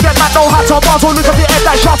 and the two get mad no hat on, bars all look at the head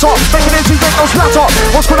like shut up, making it easy, make no splatter,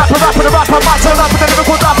 old school like the rapper, might turn up and then never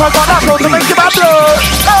call rapper, got that to make him mad blood.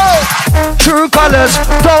 True colours,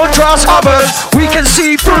 don't trust others, we can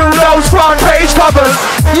see through those front page covers,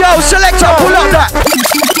 yo selector, pull up that.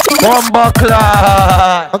 Bomba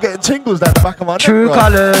Clark. I'm getting tingles down the back of my neck. True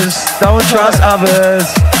colours, don't trust others.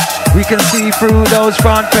 We can see through those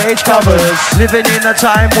front page covers. Living in a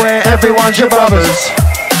time where everyone's your brothers.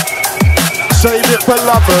 Save it for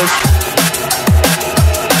lovers.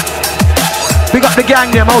 We got the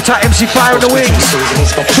gang there, multi-MC Fire on the wings.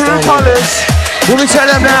 True colours. What we tell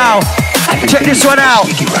them now? Check this one out.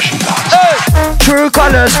 Hey. True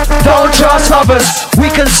colours, don't trust others. We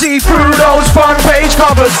can see through those front page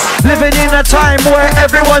covers. Living in a time where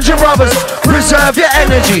everyone's your brothers. Preserve your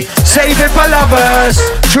energy, save it for lovers.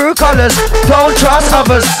 True colours, don't trust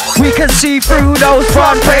others. We can see through those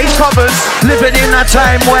front page covers. Living in a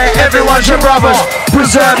time where everyone's your brothers.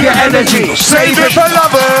 Preserve your energy, save it for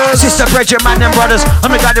lovers. Sister, brethren, man and brothers,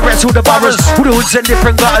 I'm the guy that rents all the boroughs. All the hoods and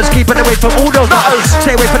different gutters, keeping away from all those nutters.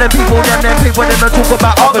 Stay away from them people, them people, them don't talk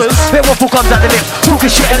about others. Bit waffle comes out the lips,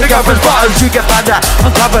 talking shit in the government's buttons. You get found out,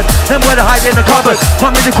 uncovered, them where to hide in the cupboard.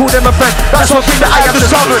 Want me to call them a friend, that's one thing that I have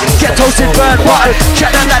discovered. Get toasted, burned, buttered,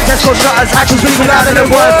 check down that Tesco shutters. Actions speak louder than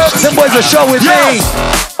words, them boys are show with me.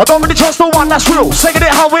 I don't really trust the one that's real, saying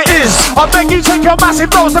it how it is. I beg you take your massive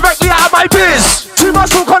nose directly out of my biz. Too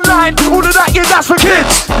much talk online, all of that, yeah, that's for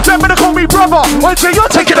kids. Remember to call me brother, until you're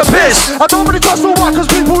taking a piss. I don't really trust the one, cause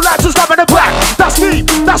people like to stab in the back. That's me,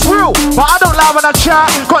 that's real, but I don't lie when I chat.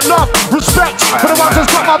 Got love, respect, for the ones that's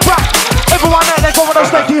got my back. Everyone out there go with those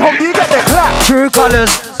snaky home, you get their clap. True colours,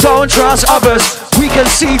 don't trust others. We can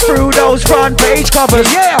see through those front page covers.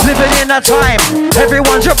 Yeah. Living in a time,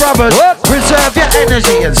 everyone's your brothers. Preserve your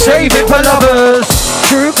energy and save it for lovers.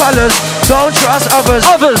 True colours, don't trust others.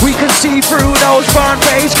 We can see through those front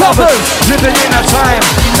page covers. Living in a time,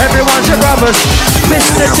 everyone's your brothers.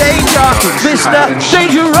 Mr. Danger, Mr.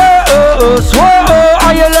 Dangerous. Whoa,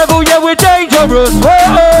 higher level, yeah, we're dangerous.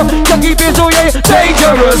 Whoa, Junkie Bizzle, yeah,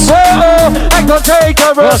 dangerous. Whoa, I got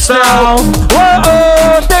dangerous now.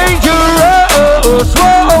 Whoa, dangerous.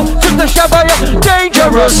 Whoa, took the shabba, yeah,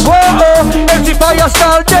 dangerous. Whoa, empty fire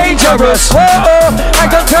style, dangerous. Whoa, I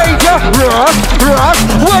got dangerous.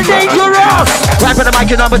 We're dangerous. Right for the mic,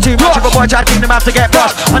 number 2. Triple boy, try to keep them out to get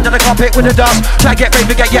bust. Under the carpet with the dust. Try get ready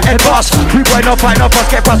to get your head bust. We boy, no fight, no fuss,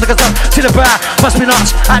 get bust like a son. To the bar, must be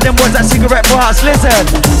nuts. And them boys that cigarette bars. Listen,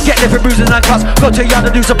 get different bruises and cuts. Go to yard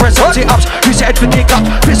and do some press up, sit ups. Use your head for the hiccups.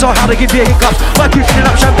 Piss on how to give you hiccups. My crew filling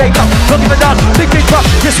up champagne cups. Don't give a dance, big cup.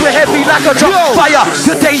 Yes, we're heavy like a drum. Fire,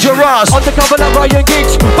 you're dangerous. Undercover like Ryan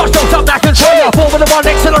Giggs. Bust those up like controller. Formula 1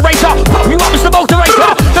 accelerator. Pop you up, Mr.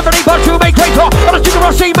 Motivator. Never need but to make greater. I'm a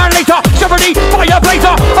Junior C man later. 70 fire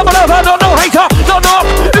blazer. I'm a lover, not no hater. Not knock.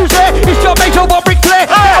 Who's there? It's your mate over Brick Clear.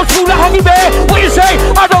 Out to the Honey Bear. What you say?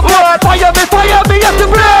 I don't care. Fire me,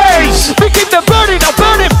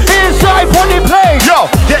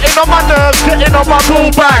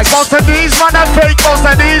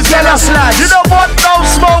 Yellow slags. You don't want no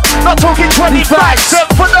smoke, not talking 20 facts. Send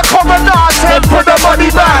for the coroner, send for the money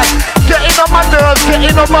bag. Getting on my nerves,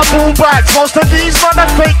 getting on my bull bags. Most of these man are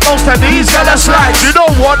fake, most of these yellow slags. You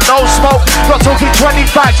don't want no smoke, not talking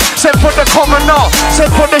 20 facts. Send for the coroner, send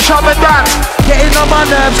for the Shamadan. Getting on my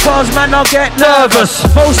nerves, cause man I'll get nervous.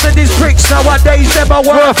 Most of these pricks nowadays, them are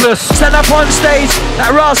worthless. Stand up on stage,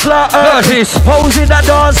 that rascal pose in that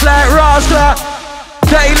dance like rascal.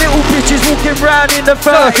 Dirty little bitches walking round in the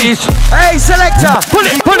 30s. Hey selector, Pull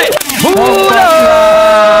it. Pull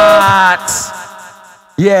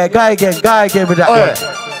yeah, go again with that one.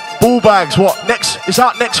 Bull bags, what? It's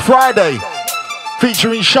out next Friday.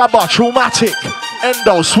 Featuring Shabba, Traumatic,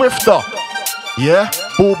 Endo, Swifter. Yeah?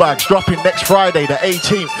 Bull bags dropping next Friday, the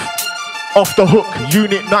 18th. Off the Hook,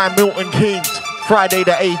 Unit 9, Milton Keynes. Friday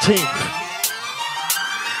the 18th.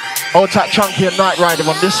 Old Tap Chunky and Night Rider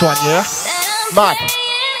on this one, yeah? Mad.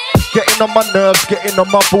 Getting on my nerves, getting on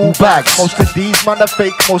my bull bags. Most of these man are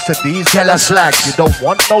fake, most of these yellow slags. You don't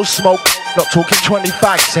want no smoke, not talking 20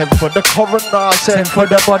 facts. Send for the coroner, send for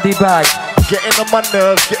the body bag. Getting on my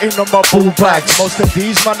nerves, getting on my bull bags. Most of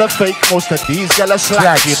these man are fake, most of these yellow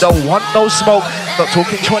slags. You don't want no smoke, not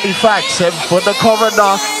talking 20 facts. Send for the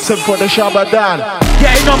coroner, send for the Shamadan.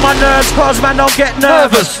 Getting on my nerves, cause man don't get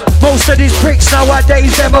nervous. Most of these pricks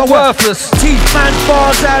nowadays, them are worthless. Teeth man,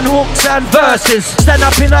 bars and hooks and verses. Stand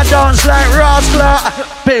up in a dance like rascal.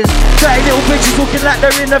 Biz, dirty little bitches looking like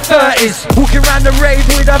they're in their 30s. Walking around the rave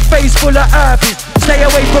with a face full of herpes. Stay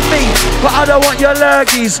away from me, but I don't want your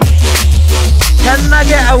lurgies. Can I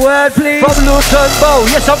get a word, please? From Luton Bow,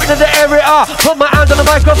 yes, I'm in the area. Put my hand on the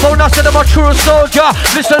microphone, I said I'm a true soldier.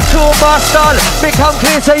 Listen to my style, me come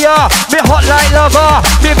clear to ya. Me hot like lava,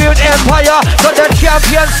 me build empire. Got the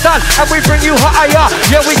champion style, and we bring you higher.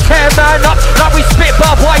 Yeah, we tear man up, like we spit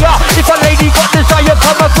barbed wire. If a lady got desire,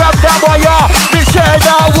 come and grab that wire. Me share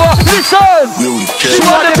that war, listen. She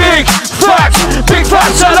want the big facts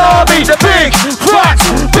salami. The big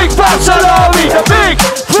facts salami. The big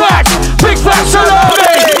facts salami.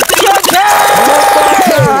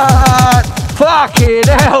 Fucking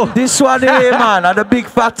hell. This one here, man, are the big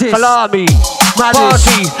fattest. Salami.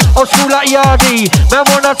 Party, old school like Yardi. Man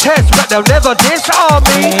wanna test, but they'll never disarm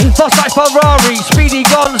me. Boss like Ferrari, Speedy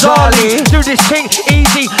Gonzales. Do this thing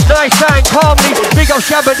easy, nice and calmly. Big old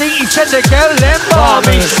Shabadini, send the girl, them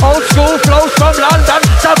balmy. Old school flows from London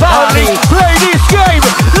to Bali. Play this game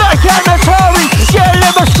like an Atari. Yeah,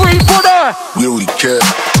 let me scream for that.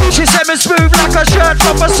 She said me smooth like a shirt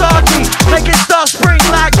from Versace. Make it start spring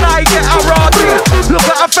like Nike and Arati. Look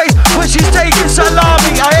at her face when she's taking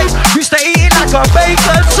salami. I used to eat it like a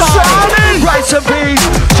bacon salami. Rice and peas,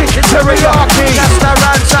 chicken teriyaki,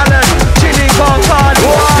 restaurant salad, chili con carne.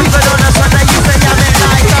 Even on a Sunday you say I'm in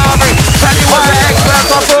like army. Tally was an expert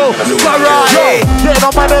for food, variety. Getting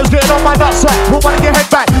on my nerves, getting on my nuts. Put one in your head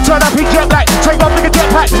back, turn up in jet black. Take one like a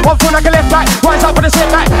jetpack, one foot like a left back. Rise up with a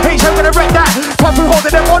setback, ain't show gonna wreck that. Pump through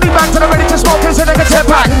holding them money bags and I'm ready to smoke this in a get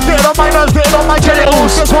back. Getting on my nerves, getting on my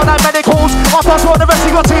genitals. Just one like medicals. After I saw the rest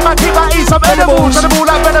of your team, I keep my eat some edibles. Edible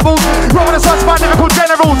like venables. Rolling the suns by lyrical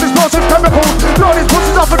generals. Explosive chemicals. Blowing these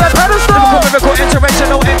pussies off of their pedestal. Lyrical,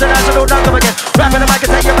 interventional, international, not come again. Rapping the mic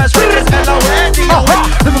and take your best friend. L-O-N-D-O-N.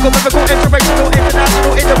 Lyrical, interventional,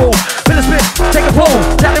 international, interval. Fill a spit, take a pull.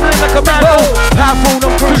 Tell him like a Rambo. Powerful,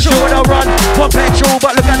 I'm crucial when I run. One petrol,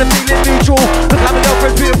 but look at the feeling mutual. Look how my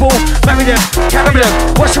girlfriend's beautiful. Marry them, carry them.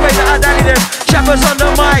 Wash away that I daddy them. Chappers on the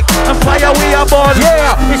mic and fire, we are born.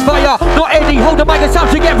 Yeah, it's fire, not Eddie. Hold the mic and sound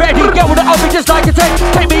to get ready. Get with the oven just like a tank.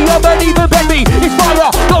 Take me up and even bend me. It's fire,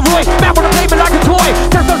 not Roy. Man wanna play me like a toy.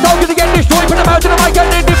 Test the soul gonna get destroyed. Put them out to the mic and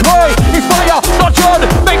then deploy. It's fire, not John.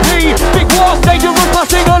 Make me big war. Dangerous, I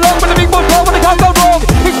sing along with the big boy flow when it can't go wrong.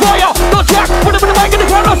 It's fire, not Jack. Put them in the mic and the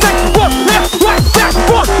crowd. I sing one left, right, back,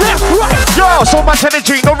 one left, right. Yo, so much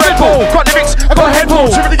energy, no Red Bull. Got the mix, I got a head bull.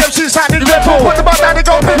 Shooting the MC's hand in Red Bull. Put the bar down and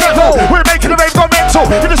go mental. We're making the rave go mental.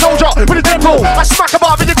 With a soldier, with a Deadpool. I smack a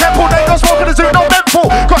bar in the temple. They don't smoke in the zoo, no mental.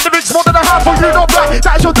 Got the mix more than a handful, you know black.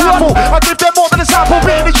 That's your downfall. I give them more than a sample.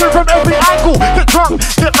 Beating the truth from every angle. Get drunk,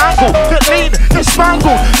 get mangled, get lean, get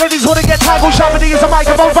spangled. Ladies wanna get tangled. Shabby is a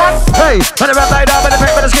microphone fan. Hey, when I rap like that, when I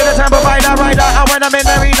paint, when I skin the time, right now. And when I'm in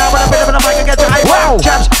the arena, when I put up in the mic and get to high. Wow,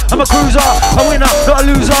 chaps, I'm a cruiser, a winner, not a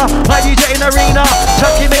loser. My DJ in the arena,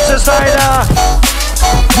 Chunky mix a cider.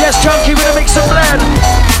 Yes, Chunky with a mix and blend.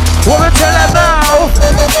 Wanna tell them now?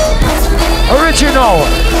 Original.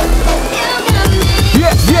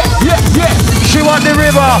 Yeah. She want the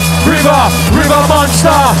river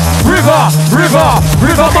monster. River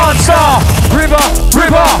monster.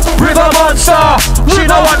 River monster. She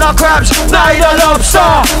don't want no crabs, neither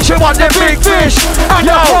lobster. She want the big fish and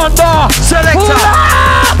the wonder.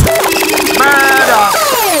 Selector.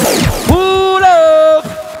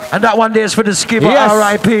 And that one there is for the skipper, Yes.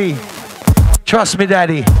 R.I.P. Trust me,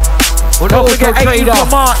 daddy. Well, Don't forget 18th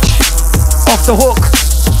of March. Off the hook.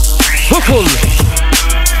 Hookle.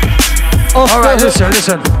 Alright,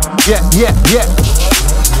 listen. Yeah.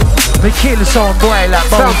 We kill some boy like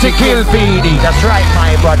Bounty kill Beanie. That's right,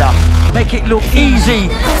 my brother. Make it look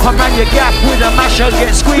easy. Come on your gap with a masher,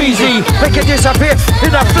 get squeezy. Make it disappear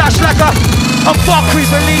in a flash like a fuckery,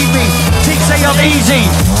 believe me. Things say I'm easy.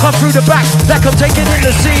 Come through the back like I'm taking in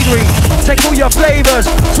the scenery. Take all your flavors,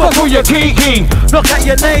 smoke all your kiki. Look at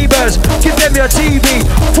your neighbors, give them your TV.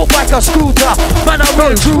 Foot like a scooter, man a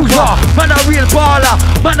real trooper. Man a real baller,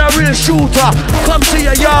 man a real shooter. Come to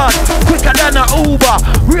your yard, quicker than an Uber.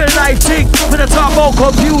 Real life thing, with a top on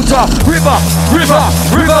computer. River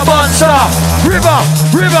monster. River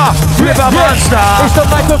monster. It's the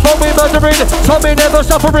microphone we're murdering, so we never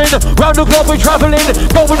suffering. Round the globe we're traveling,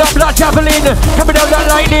 going up like javelin, coming down like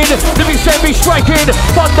lightning. Let me say me striking,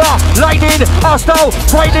 thunder, lightning, our style,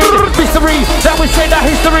 frightening. Mystery, that we say that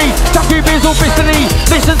history. Chucky Bizzle, mystery.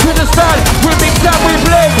 Listen to the stand, we mix that we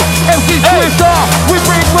blend. MC Swifter, we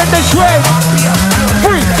bring when they shred.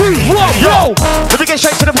 3, 2, 1, go! Let me get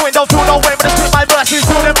straight to the point, don't feel no way when I spit my verses.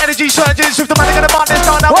 Feel them energy surges, with the money gonna burn this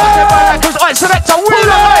down. Now watch it burn like, cause I select a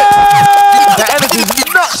winner. The energy's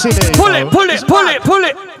nuts in here. Pull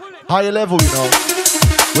it. Higher level, you know.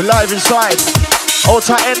 We're live inside. Old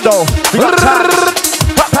tight Endo, we got tags.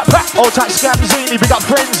 Old tight Scamzini, we got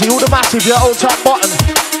Frenzy, all the massive, yeah, old tight Bottom.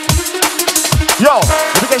 Yo,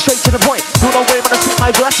 let me get straight to the point. Feel no way when I spit my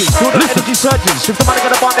verses. Feel the energy surges. With the money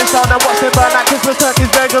gonna burn this down. Now watch them burn like Christmas turkeys,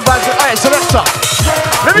 burger vibes. Alright, selector.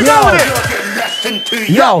 Let me go with it.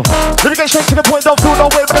 Yo, let me get straight to the point. Don't feel no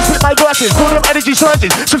way when I spit my verses. Feel them energy surges.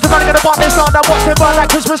 With the money gonna burn this down. Now watch them burn like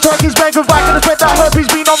Christmas turkeys, burger vibes. Gonna spread that herpes.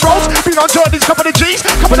 Been on rolls, been on journeys. Couple of G's,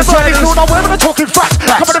 couple of birdies. Feel no way when I'm talking facts.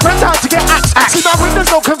 Couple of friends out to get axed. See my windows,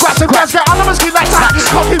 no congrats and grabs. Get on the skin like that.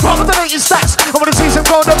 Can't keep up with the latest stats. I wanna see some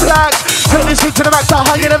golden flags. Turn this to the max,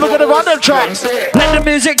 how you never gonna run them tracks. let the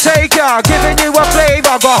music take ya, giving you a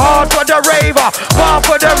flavor. Go hard for the raver, hard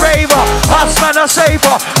for the raver. Us man are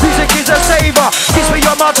safer, music is a saver. Keeps me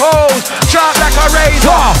on my toes, sharp like a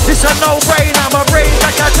razor. It's a no-brainer, my brain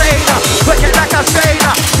like a trainer. Work it like a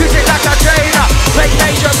skater, use it like a trainer. Make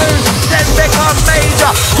major moves, then become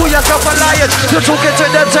major. Call yourself a lion, you're talking to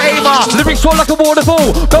the tamer. Lyrics flow like a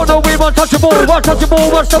waterfall. Don't know we're untouchable,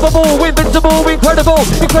 unstoppable, invincible, incredible,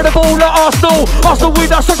 like Arsenal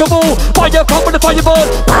with that suckable. Fire come with the fireball.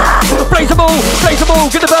 Blazeable,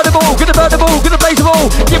 get the burnable, get the blazeable.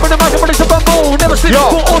 Give me the mic and it's a bumble. Never slip,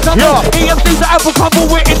 caught all tumble. EMC's the apple crumble.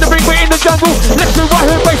 We're in the ring, we're in the jungle. Let's do right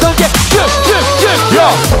here, face on, Yo,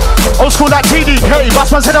 old school like TDK.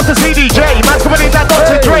 Bossman's head up to CDJ. Man's coming in that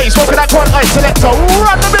Dr. Dre. Smoking that Quant Ice Selector.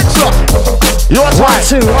 Run the mixer. Your time.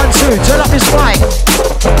 1, 2, 1, 2, turn up this mic.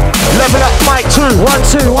 Level up mic 2. 1,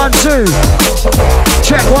 2, 1, 2.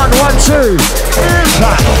 Check 1, 1, 2.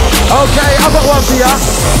 Okay, I've got one for ya.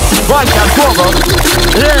 Right, that's what, bro.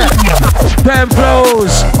 Yeah. Them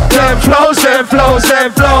flows.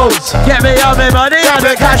 Get me on me money and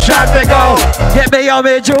the cash and the gold. Get me on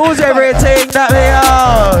me jewels, everything that we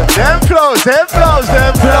own. Them flows.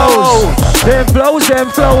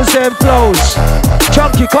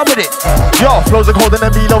 Chunky, come with it. Yo, flows are cold and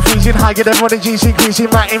then below freezing. High, get everyone in GC increasing.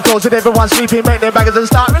 Writing flows and everyone sleeping. Make their baggers and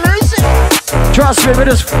start releasing. Trust me, we're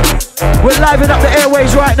living up the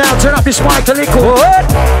airways right now. Turn up this mic a little.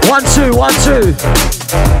 1, 2, 1,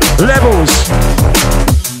 2. Levels.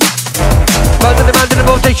 Murder the man in the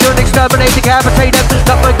rotation, exterminate, decapitate them.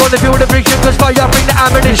 Not my god if you would have reached cause fire bring the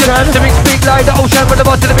ammunition. Lyrics speak like the ocean with the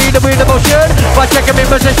bottom of the with emotion. By checking me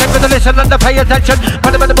position with the listen and the pay attention.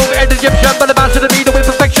 Fundamental and Egyptian, but the man to the meter with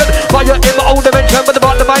perfection. Fire in my own dimension, but the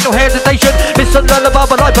bottom mind no hesitation. Listen lullaby,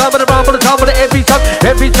 but I permanent around for the time of the every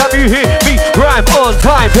time you hear me rhyme on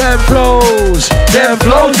time. Them flows.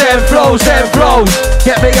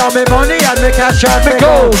 Get me on me money and me cash and me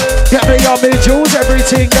gold. Get me on me jewels,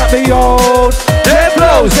 everything that me own. Them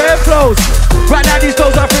flows. Right now these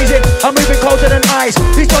flows are freezing. I'm moving colder than ice.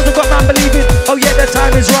 These flows have got man believing. Oh yeah, the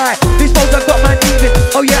time is right. These flows have got man leaving.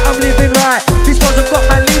 Oh yeah, I'm living right. These flows have got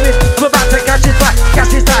man leaving. I'm about to catch this back.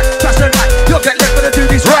 Trust the night. You'll get left gonna do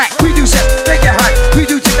this right. We do set, they get high. We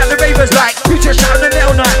do things that the ravers like. You just shout on the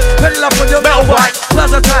little night. Pedal up on your metal bike.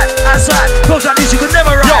 Gloves are tight, outside. Flows like this you could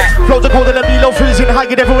never ride. Flows are colder than below freezing. High,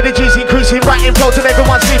 get everyone in GC increasing. Writing flows and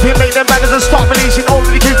everyone sleeping. Make them bangers and start releasing.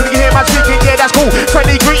 Only the truth when you hear my speaking. Yeah, that's cool.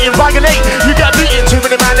 Friendly greeting, violate. You get beaten. Too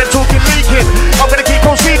many man and talking leaking. I'm gonna keep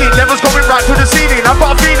proceeding. Levels going right through the ceiling. I've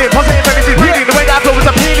got a feeling. Positive energy reading. The way that flow is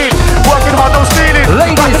appealing. Working hard, no stealing.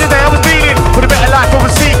 Back in the day I was dealing with a better life I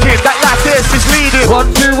was seeking. That life there's misleading. 1,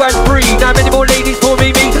 2, and 3. Now many more ladies for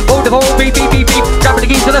me.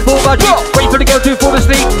 for my G. Wait for the girl to fall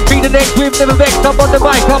asleep. Be the next with never vexed. I'm on the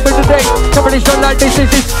mic, I'm in the day. Company's done like this,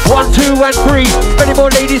 1, 2, and 3. Many more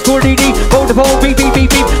ladies for DD. Hold the phone, beep, beep, beep,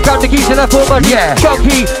 beep. Grab the keys and I for my G.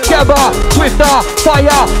 Chunky, Gabba, Swifter,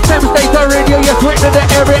 Fire. Thames Data Radio, you're threatening the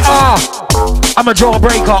area. I'm a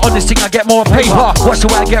jawbreaker, on this thing I get more paper. Watch the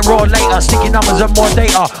way I get raw later, sticky numbers and more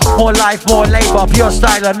data. More life, more labour, pure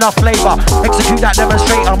style, enough flavour. Execute that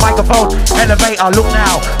demonstrator, microphone, elevator. Look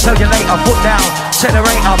now, tell you later, put down.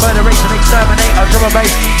 Accelerator, murderation, exterminator. Drum and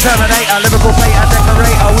bass, terminator, lyrical painter,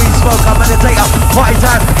 decorator. Weed smoker, meditator, party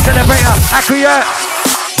time, celebrator, accurate.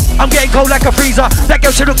 I'm getting cold like a freezer. That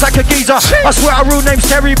girl, she looks like a geezer. I swear her real name's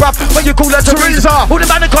Terry Ruff, but you call her Teresa. All the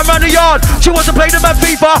man that come round the yard, she wants to play the man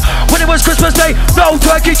FIFA. When it was Christmas Day, no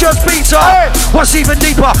turkey, just pizza. What's even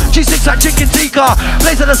deeper? She sits like chicken tikka.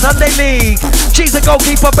 Plays in the Sunday League. She's a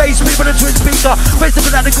goalkeeper, bass people and twin speaker.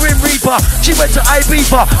 Basically like the Grim Reaper. She went to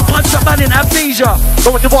Ibiza, punched a man in amnesia.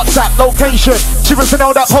 Go with the WhatsApp location. She wants to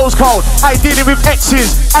know that postcode. I ain't dealing with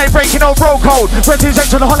exes. I ain't breaking no bro code. When she's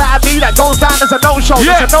to holler at me, that goes down as a no-show.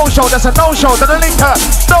 That's a no-show, that's a no-show. Don't link her.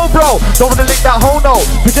 No bro, don't wanna link that hoe no.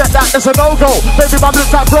 Forget that, that's a no-go. Baby mum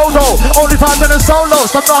looks like Brodo. Only five minutes solo.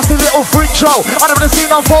 Some nasty little freak show. I don't wanna see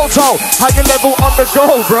no photo. High level on the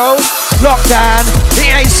go, bro. Lockdown,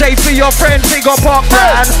 it ain't safe for your friend, big or pop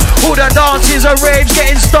man. All the dances and raves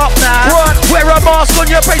getting stopped now. Wear a mask on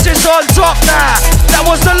your face, it's on top now. That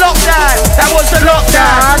was the lockdown, that was the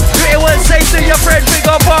lockdown. It was safe to your friend, big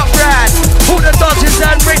or pop man. All the dances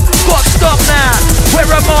and raves got stopped now. Wear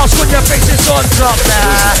a mask on your face, it's on top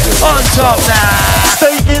now. On top now.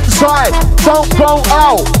 Stay inside, don't go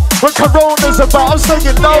out. When Corona's about, I'm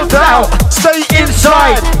saying no doubt. Stay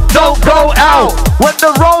inside, don't go out. When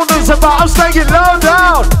the Rona's about, I'm saying no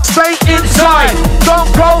doubt. Stay inside, don't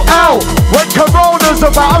go out. When Corona's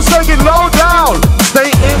about, I'm saying low down.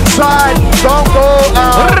 Stay inside, don't go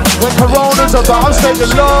out. When Corona's about, I'm saying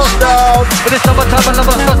low down. In the summertime, I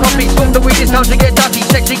love us, stop coffee. Smoke the weed, it's time to get dirty.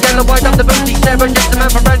 Sexy girl, and wind up the booty. Never just a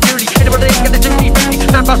man for brand duty. Anybody get the duty, duty.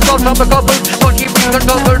 Man, pass God, pop a god boot. Don't keep me on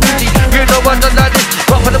God for duty. You know what I'm like this.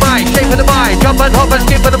 Rock for the mic, shake for the mic. Jump and hop and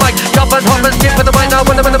skip for the mic. Jump and hop and skip for the mic. Now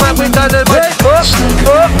when I'm in the mic, we've done it.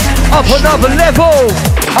 Up another level.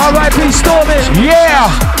 R.I.P. Stormin'.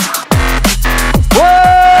 Yeah.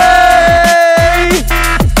 Way!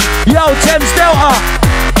 Yo, Thames Delta.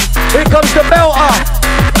 Here comes the belter.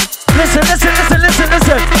 Listen, listen, listen, listen,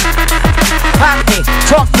 listen. Hackney,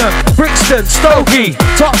 Tottenham, Brixton, Stokey,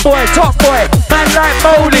 top boy, man like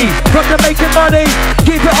Moley. From the making money,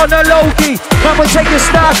 keep it on the low key. Man will take your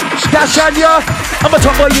stash, dash on ya. I'm a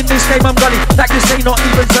top boy in this game, I'm gully. Like this ain't not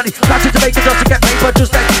even sunny. Back to Jamaica just to get paper,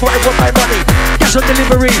 just like what I want my money. Cash on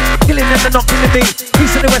delivery, killing them, they're not killing me.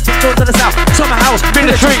 East and the west, north to the south. Summer house,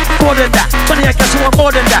 military, more than that. Money I guess you want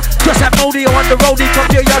more than that. Just like Moldy on the roadie, come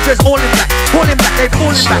to your yard, dress all in black. Falling back, they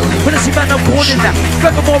falling back. When I see man, I'm calling that.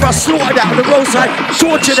 Furthermore, I slaughter that on the roadside,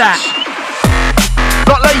 torture that.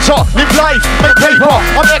 Not later, live life, make paper.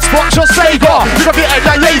 I'm Xbox or Sega. You got the head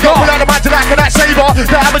like Jaeger. Pull out the man to that and that saber.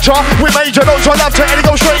 The amateur, we major. Don't show love to any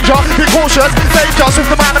go stranger. Be cautious, dangerous.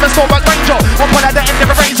 If the man of a storm back ranger. I'm put at the end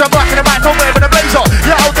of a razor. Back in the back, don't wear with a blazer.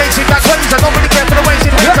 Yeah, old days in that crazy. Don't really care for the ways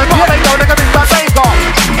in hater. But they know they're gonna be that Sega.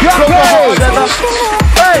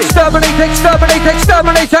 Exterminate, exterminate,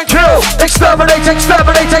 exterminate and kill. Exterminate,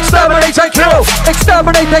 exterminate, exterminate and kill.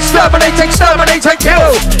 Exterminate, exterminate, exterminate and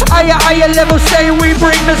kill. Higher level say we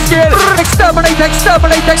bring the skill. Exterminate,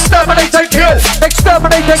 exterminate, exterminate and kill.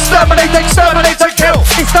 Exterminate, exterminate, exterminate and kill.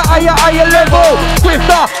 It's the higher level.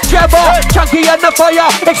 Swifter, Jabba, Chunky and the fire.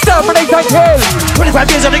 Exterminate and kill. 25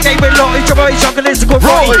 years of the game with lot. Each of our jungle is a good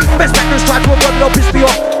roll. Best backers try to avoid no piss me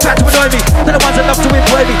off. Try to annoy me. They're the ones that love to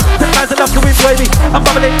employ me. The guys that love to employ me. I'm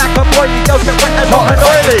bubbling like a boy. Girls get wet and hot and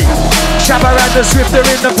oily. Shabba and the Swifter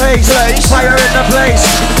in the place. Fire in the place.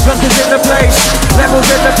 Drunk is in the place. Levels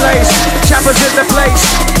in the place. Shabba's in the place.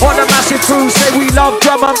 On a massive crew say we love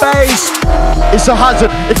drum and bass. It's a hazard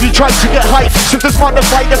if you try to get hype. Shifters want to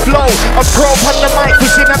fight the flow. I'm pro on the mic. We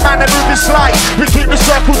see the man that move his slide. We keep the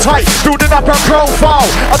circle tight. Building up a profile.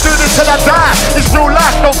 I do this till I die. It's real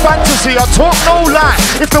life, no fantasy. I talk no lie.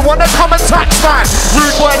 If they wanna come and tax man,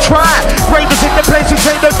 rude boy try. Ravers in the place to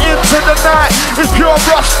take them into the night. It's pure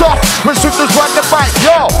rough stuff when shifters run the mic.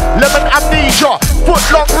 Yo, lemon amnesia, foot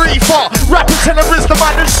long reefer. Rapping till there is the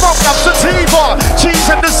man who smoke up sativa. Cheese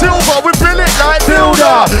and the silver, we build it like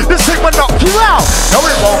builder. This thing will knock you out. No,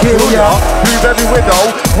 it won't kill ya. Blueberry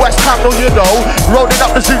widow, West Hamlin, you know. Rolling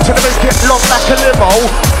up the zoo to the make it long like a limo.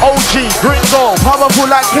 OG, gringo, powerful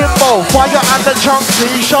like Kimbo. Fire and the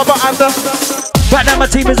chunky, Shabba and the Right now my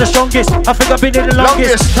team is the strongest. I think I've been in the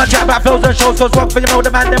longest. Not chat about flows and shows goes wrong, for you know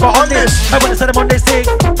the man never honest. I wanna set them on this thing,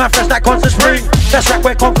 man fresh like constant spring. That's right,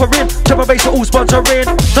 we're conquering. Triple base are all sponsoring.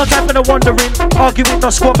 No time for no wandering, arguing, no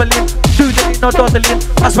squabbling. Doodling, no dawdling.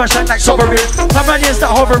 I smash that like sovereign. My man is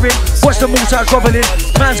that hovering. Watch the moves out groveling.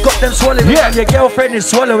 Man's got them swallowing, and your girlfriend is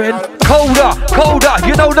swallowing. Colder, colder,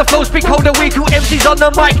 you know the flow speak colder. We who MCs on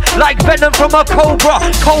the mic like venom from a cobra.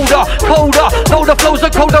 Colder, colder, know the flows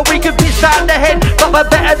are colder. We can piss out the head, but we're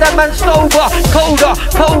better than man sober. Colder,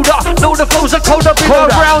 colder, know the flows are colder. Big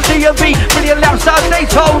around D&B, million laps out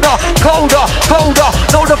Daytona. Colder, colder,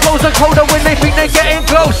 know the flows are colder. When they think they're getting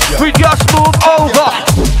close, we just move over.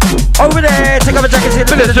 Over there, take off a jacket, see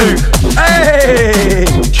the Minute two. Hey,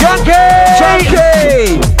 Chunky!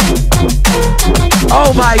 Chunky!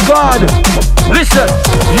 Oh my God! Listen,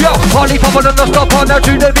 yo, party poppin' and the stop on now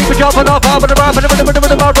to the beat, we jumpin' off, I'm in the rap, and I'm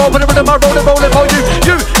rolling for you,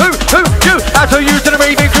 out to you to the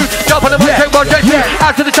raving crew, jump on the mic, take one jet,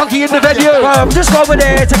 out to the chunky in the venue. Just go over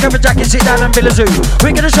there, take off a jacket, sit down and build a zoo.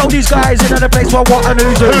 We're gonna show these guys in another place what and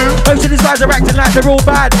who's who. Most of these guys are acting like they're all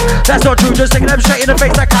bad. That's not true, just taking them straight in the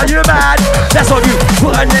face like, are you mad? That's on you.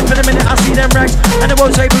 Put a net for the minute, I see them ranks, and they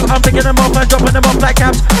won't say boo. I'm picking them up and dropping them off like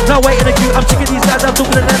caps. No wait in the queue, I'm sick of these guys, I'm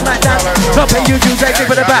talking to them like that. Not pay you dues, they give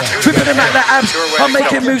it a back, ripping them out like abs. I'm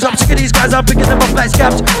making moves, I'm sick of these guys, I'm picking them up like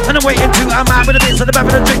scabs. And I'm waiting to, I'm out with the bits of the back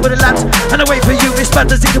of the drink with the lads. And I wait for you, it's fun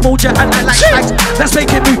to see them all jet and like flags. Let's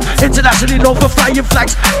make it move, internationally known for flying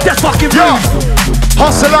flags. That's fucking rude.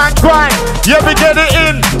 Hustle and grind, yeah we get it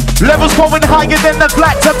in. Levels going higher than the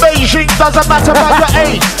flat to Beijing. Doesn't matter about your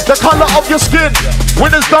age, the colour of your skin.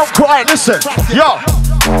 Winners don't cry, listen, yo.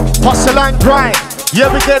 Hustle and grind,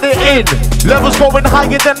 yeah we get it in. Levels going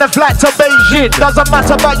higher than the flat to Beijing. Doesn't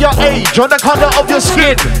matter about your age or the colour of your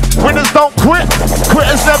skin. Winners don't quit,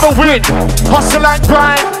 quitters never win. Hustle and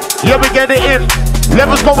grind, yeah we get it in.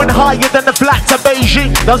 Levels going higher than the flat to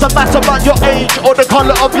Beijing. Doesn't matter about your age or the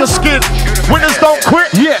colour of your skin. Winners don't quit,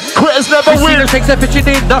 quitters never win. See the takes their pitching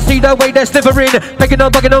in, I see the way they're slithering. Begging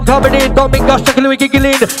on, bugging on, coming in. Don't make us chuckling, we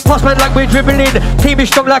giggling. Pass man like we're dribbling. Team is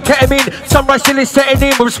strong like ketamine. Sunrise still is setting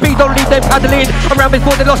in. With speed, don't leave them paddling. Around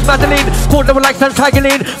before they lost Madeline. Corner like San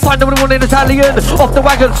Tagging. Find the one in Italian. Off the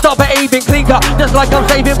wagon, stop at aiming. Clean cut, just like I'm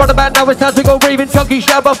saving. Brother man, now it's time to go raving. Chunky,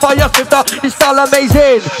 shower, fire, swifter. It's style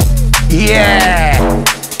amazing. Yeah!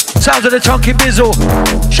 Sounds of the chunky bizzle.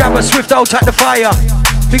 Shabba Swift out at the fire.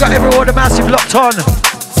 We got everyone the massive locked on.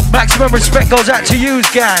 Maximum respect goes out to you,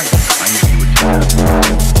 gang.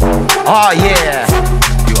 Oh yeah.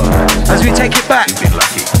 As we take it back.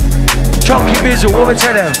 Chunky bizzle, what we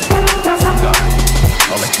tell them?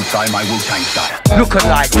 Look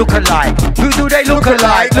alike, look alike. Who do they look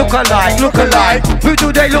alike? Look alike, look alike. Who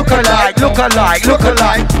do they look alike? Look alike, look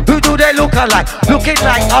alike. Who do they look alike? Looking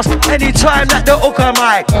like us anytime that the hook am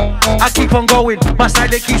I. I keep on going, my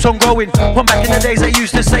style it keeps on growing. When back in the days they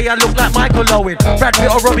used to say I look like Michael Owen, Brad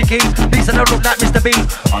Pitt or Robbie Keane. These are not look like Mr. Bean.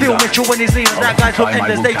 Phil Mitchell when he's lean. That guy's look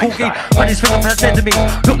endless, they cookie. But his film has said to me,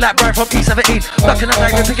 look like Brian from E17. Stuck in the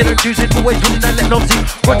night, we're picking and choosing. Always winning and letting them see.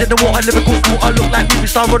 Running the water, Liverpool school. I look like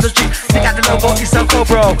movie star on the street. They got the logo, it's so cool,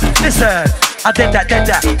 bro. Listen, I did that,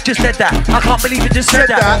 just said that. I can't believe it, just said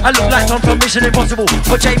that. I look like Tom from Mission Impossible.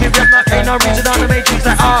 But Jamie Remnock ain't no reason on the Matrix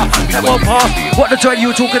like, that won't pass. What the joint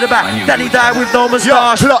you talking about? Daddy died with no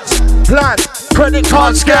moustache. Plots, plans, credit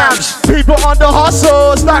card scams. People on the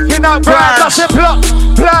hustle, stacking up grams. I said plot,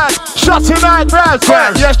 plan, shutting out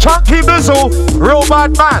grams. Yes, Chunky Bizzle, real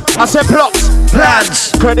bad man. I said plots, plans,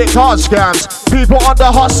 credit card scams. People on the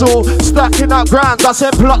hustle, stacking up grams. I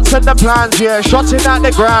said plots and the plans, yeah, shutting out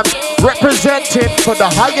the grams. Representing for the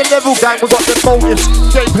higher level gang, we got the bonus.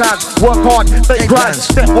 Day plans, work hard, make grinds,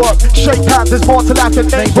 network, shake hands. There's more to life than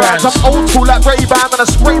name brands. I'm old school like Ray-Ban and I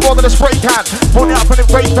spray more than a spray can. Pulling out for the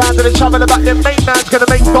great fans and they travel about their main man's gonna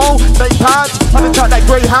make gold, make pads. I'm gonna track that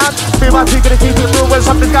grey hand. Me and my team gonna keep it real when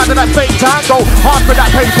something's got to that fake time. Go hard for that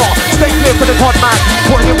paper, stay clear for the pod man.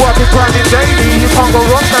 Putting in work and grinding daily, you can't go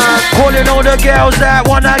wrong man. Calling all the girls that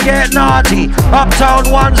wanna get naughty. Uptown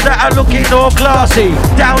ones that are looking all classy.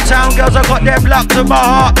 Downtown girls, I got them locked to my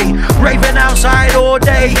heartbeat. Raving outside all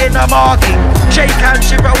day in the market. Shake and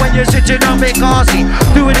shiver when you're sitting on me classy.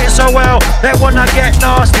 Doing it so well, they wanna get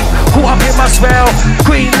nasty. Caught up in my spell,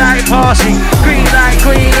 green light passing. Green light,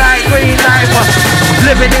 green light, green light.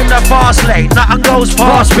 Living in the fast lane, nothing goes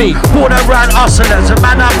past me. Born around hustlers, a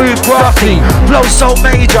man I move crafty. Flow so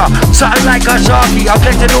major, something like a sharky. I'm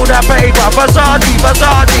collecting all that paper, Versace,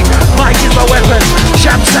 Versace. Mike is my weapon,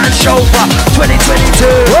 lamps and chauffeur. 2022,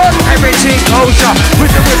 everything kosher.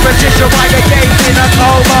 With the precision, why the game's in a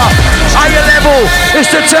coma. Higher level,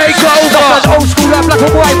 it's the takeover. That's old school, like black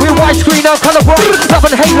and white, with widescreen and colour bright. Love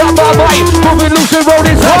and hate like my might, moving loose and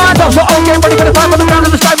rolling inside. That's the old game, ready for the time on the ground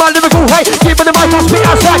in the sky. My lyrical height, giving the mic, I'll spit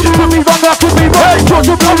outside. Could be wrong, I could be right. Draws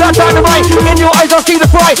will blow like dynamite. In your eyes, I'll see the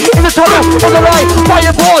fright. In the tunnel, on the light,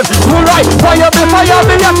 fireborn, will light. Fire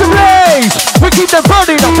me up to blaze. We keep them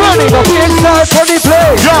burning up the inside, funny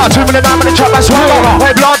place. Yeah, 2 minute man in the trap, I swagger.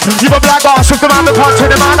 Hey blood, you a black ass, with the man that can't turn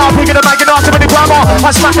the man out. Picking the mag and asking with the grammar.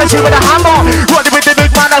 I smack the shit with a hammer. Running with the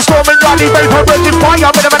big man, I'm storming Johnny, vapor, breaking fire.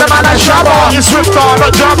 With the man and shabber. You're swifter,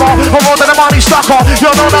 not jammer. I'm more than a money sucker.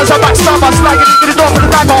 You're known as a backstabber. Slagging into the door for the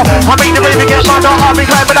dagger. I make the baby get madder. I'll be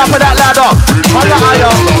climbing up with that ladder.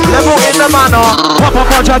 Higher, level in the manner. Pop up,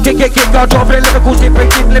 punch, kick, go, drop in lyrical, dip, break,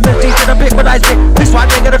 deep, limits, deep, in a bit, but I stick. This one,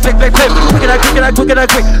 ain't gonna flick, quick. Quick and quick. Chicken and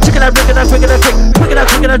quick. Chicken and quick and quick and quick. Quick and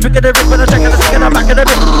quick and quick and quick. When I check and stick and I'm back in the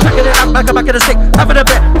bit. Checking it up, back in the stick. Having a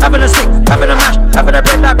bit, having a stick, having a mash, having a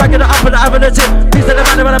bit, like back in the up and having a tip. These are the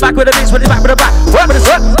man when I'm back with the beats, when he's back with the back. What with the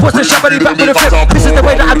sweat? What's the shot when he's back with the flip? This is the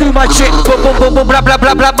way that I do my shit. Boom, boom, boom, boom, blah, blah,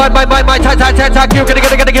 blah, blah, my, tight, kill,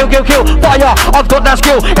 kill. Fire, I've got that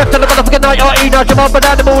skill. F to the motherfucking night, or E, now come on, but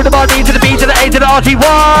down the moon, the E to the B to the A to the RTY.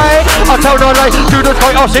 I tell no lie, do the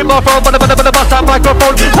toy, I'll sit my phone, but the bust that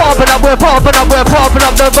microphone. Popping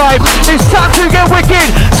up the vibe. It's time to get wicked,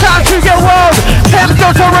 time to get wild. Thames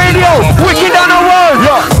Radio, wicked on the road.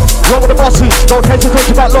 Yeah, roll with the bosses, don't hesitate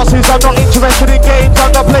about losses. I'm not interested in games,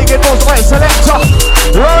 I'm not playing those right selector.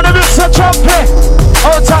 Roll the Mr. Trumpet,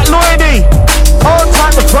 hold tight Lloydie, hold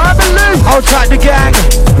tight the family, hold tight the gang.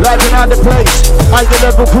 Living out the place, I the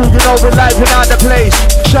level crew, you know we're living out the place.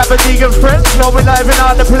 Shabadee and friends, know we're living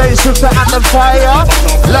out the place. With the anthem fire,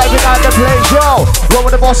 living out the place, yo. Roll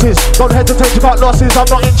with the bosses, don't hesitate about losses. I'm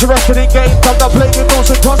not interested in games, I'm not playing those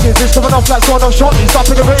and crosses. It's coming off like sort of shotties,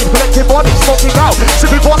 stopping the rain, collecting bodies, smoking out,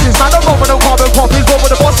 sipping bosses. Man, I'm rolling no carbon copies, roll with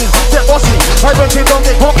the bosses, get bossy. I went in, don't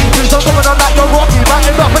get cocky, please don't coming on like you're Rocky.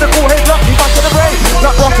 Backing up with a full head lucky, back to the rain,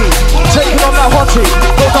 like Rocky. Taking on that hottie,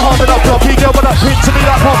 go to hard and up blocky, girl with that print to me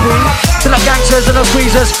like Poppy. They're like gangsters and no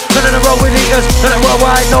squeezers, none in a row with eaters, none in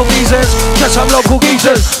worldwide, no visas, just some local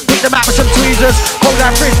geezers. Pick them out with some tweezers, hold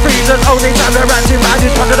that fridge freezers, only time they're ranting, man,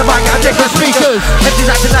 just under the mic, I take the speakers.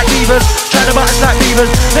 MC's acting like beavers, trying to buttons like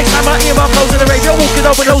beavers. Next time I hear my flows in the rave, you're walking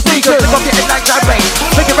over those sneakers. Look off your head like champagne,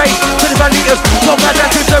 make it rain, 25 litres, 12 man down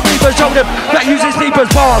to the reapers, show them like using sleepers,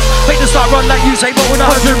 bars, make them start run like you say, but with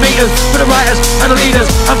 100 meters, for the writers and the leaders,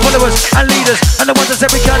 and followers and leaders, and the ones that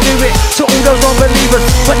said we can't do it, to all those non-believers,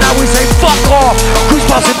 but now we say fuck off, cruise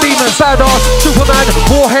past and demons, badass, Superman,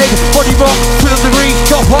 warhead, body rock, to the degree,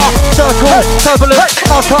 chopper, circle, turbulence,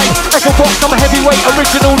 R-type, echo box, I'm a heavyweight,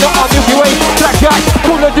 original, not our Milky Way, black guy,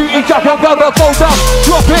 Call of Duty, Jack and Brother, fold up,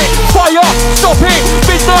 drop it, fire, stop it,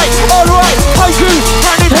 midnight, alright, haiku,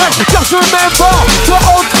 hand in hand, just remember, the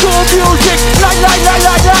old school music,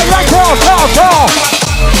 like, car.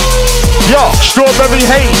 Yo, strawberry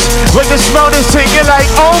haze. When you smell this thing, you're like,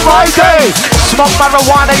 oh my days. Smoke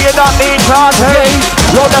marijuana, you don't need plantain.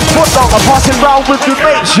 Roll that foot long, I'm passing round with your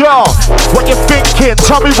mates. Yo, what you thinking?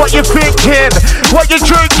 Tell me what you thinking. What you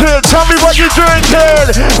drinking? Tell me what you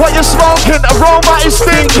drinking. What you smoking? Aroma is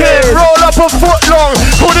stinking. Roll up a foot long,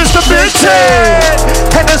 put this to mixing.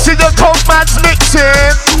 Hennessy, the coke man's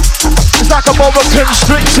mixing. It's like I'm over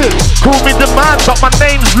constricted. Call me the man, but my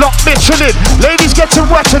name's Lock Michelin. Ladies getting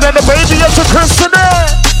wetter than the baby at a christening.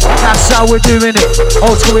 That's how we're doing it.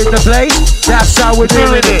 Old school in the place. That's how we're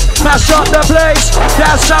doing it. Smash up the place.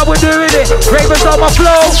 That's how we're doing it. Ravens on my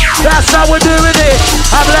flow. That's how we're doing it.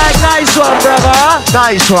 I'm like, nice one, brother.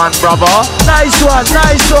 Nice one, brother. Nice one,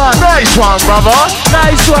 nice one. Nice one, brother.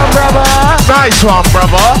 Nice one, brother. Nice one,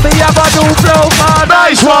 brother. Me have a new flow, man.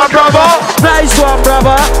 Nice one, brother. Nice one,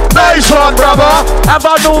 brother. Nice one, brother. Have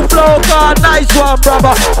a new flow, man. Nice one,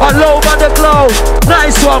 brother. A low on the glow.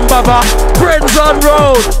 Nice one, brother. Friends on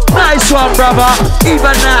road. Nice one, brother.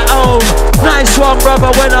 Even at home. Nice one,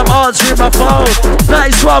 brother. When I'm answering my phone.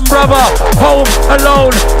 Nice one, brother. Home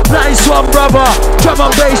alone. Nice one, brother. Drum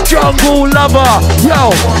and bass jungle lover.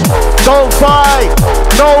 Yo, don't fight,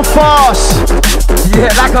 no fuss.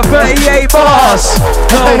 Yeah, like a 38 boss.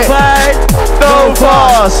 No fight, no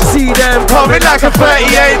fuss. See them coming like a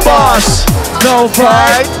 38 boss. No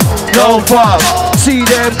fight, no fuss. See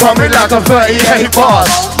them coming like a 38 boss.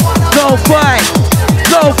 No fight,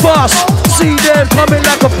 no fuss. See them coming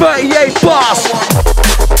like a 38 boss.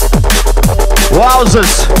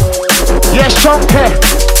 Wowzers. Yes, Chunky.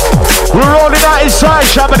 We're rolling out inside,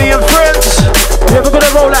 Shabadee and friends. Yeah, we're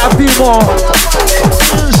gonna roll out a few more.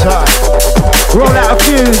 Inside. Roll out a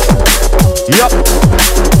few. Yup.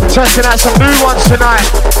 Testing out some new ones tonight.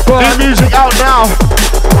 New music out now.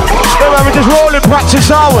 Then we just rolling practice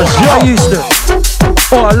hours. Yo. I used to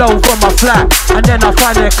all over my flat, and then I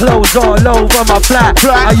find their clothes all over my flat.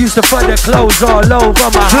 I used to find their clothes all over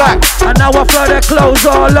my flat, and now I find their clothes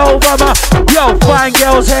all over my. Yo, fine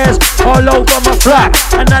girls' hairs all over my flat,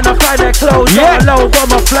 and then I find their clothes all over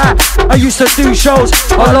my flat. I used to do shows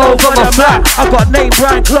all over my flat. I got name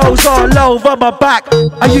brand clothes all over my back.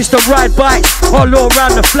 I used to ride bikes all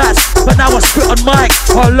around the flats, but now I spit on mic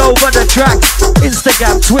all over the track.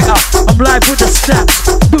 Instagram, Twitter, I'm live with the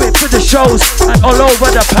snaps. Do it for the shows and all over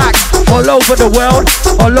the pack, all over the world,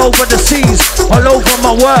 all over the seas, all over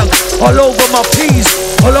my work, all over my P's,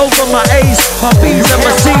 all over my A's, my B's and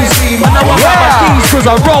my C's. And now I got my D's cause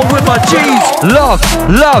I roll with my G's.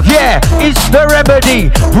 Love, yeah, it's the remedy.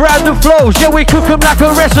 Brand new flows, yeah, we cook them like a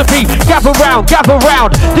recipe. Gather round,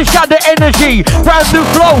 dish out the energy. Brand new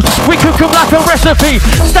flows, we cook them like a recipe.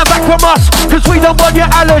 Stand back from us, cause we don't want your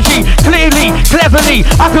allergy. Clearly, cleverly,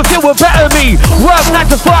 I can feel we're better me. Work 9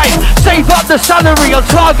 to 5, save up the salary. On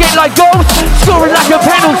target like goals, scoring like a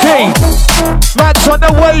penalty. Man's on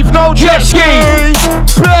the wave, no jet ski.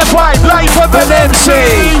 Play by life of an MC.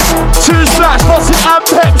 2 slash, Bossy and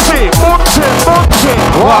Pepsi. Muntin,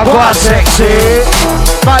 what sexy.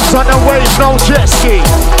 Man's on the wave, no jet ski.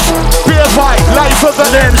 Beer fight, life of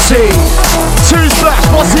an MC. 2 slash,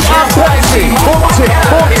 Bossy and Pepsi.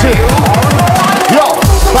 Muntin. Yo.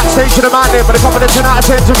 Backstage to the man in, but a couple of 10 out of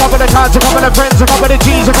 10s, a couple of cards, a couple of friends, a couple of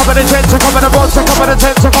G's, a couple of tents, a couple of rods, a couple of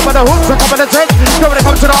tents, a couple of hooks, a couple of tents. Don't wanna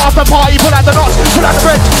come to the after party, pull out the knots, pull out the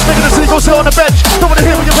bench, making a single sit on the bench. Don't wanna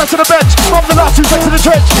hear when you're pressing the bench. From the last 2 seconds to the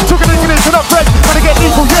trench, took an English and up French. Wanna get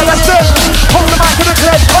equal, yeah, that's them. Hold the mic to the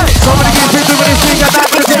clench. Somebody keeps me doing this thing and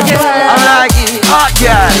that's the thing. I like it, hot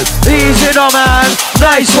girl, easy no man.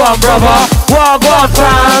 Nice one, brother. Wagwan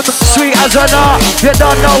fam, sweet as a nut. You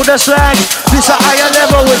don't know the slang. This a higher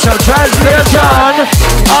level with some translation.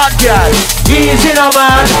 Hot girl, easy no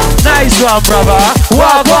man. Nice one, brother.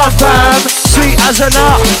 Wagwan fam, sweet as a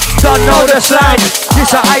nut. Don't know the slang.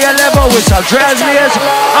 This a higher level with some translation.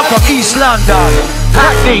 I'm from East London,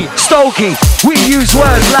 Hackney, Stokey. We use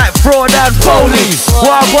words like fraud and foley.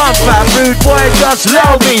 Wagwan fam, rude boy, just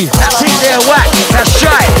love me. That's it, they're whack, that's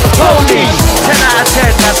shy, holy. 10 out of 10,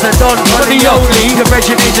 that's the don for the only. Your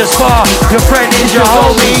regiment is your spar, your friend is your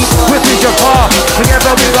homie. Whip is your car,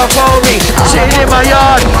 whenever we got phony. Sitting in my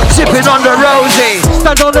yard, sipping on the rosy.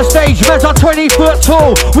 Stand on the stage, men's are 20 foot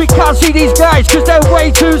tall. We can't see these guys cause they're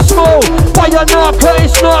way too small. Fire Narca,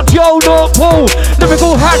 it's not Joe, not Paul.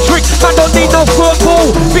 Lyrical hat-trick, man don't need no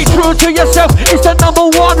football. Be true to yourself, it's the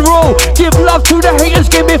 #1 rule. Give love to the haters,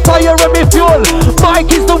 give me fire and me fuel.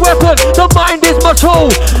 Mic is the weapon, the mind is my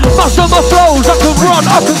tool. Master my flows, I can run,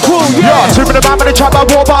 I can cool, yeah. Two in the man with the trap, I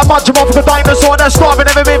war, but I munch him off with a dinosaur that's starving.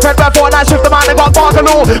 Never been fed before, that's with the man that got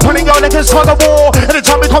Bargalore. Putting your niggas tug of war,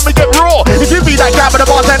 anytime we come we get raw. If you be that guy with the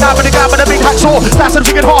bars, then I'm with the guy with the big hacksaw. That's the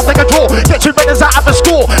figured half like a draw. Get 2 minutes out of the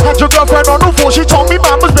score. Had your girlfriend on all 4, she told me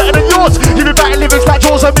man was better than yours. You be batting lyrics like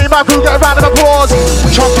yours, and me and my crew get a round of applause.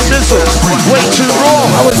 Chunky missiles, way too raw.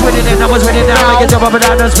 I was winning it, I was winning now. Make a jump up and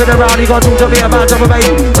down and spin around. You got to talk to me about double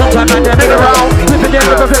bass. Sometimes man, they're big around. Flipping in,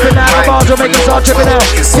 flipping down. The bars will make them start tripping out.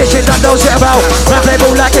 Get shit done, don't sit about. Man play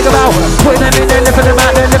ball like kick about. Putting them in, then lifting them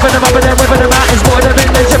out. Then lifting them up and then whipping them out. It's more than in,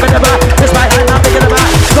 then chipping them out. This my hand, I'm picking them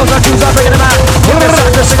out. Goes on shoes, I'm bringing them out. Give me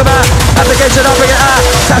something to sing about. Application, I'll bring it out.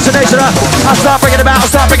 Assassination, I start bringing them out.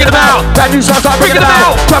 Start bringing them out. Brand new start bringing them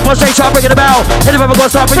out. Trap on stage, start bringing them out. Anyone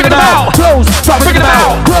gonna start bringing them out. Close, start bringing them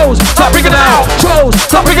out. Close, start bringing them out. Close,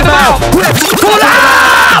 start bringing them out. Pull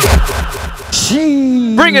up!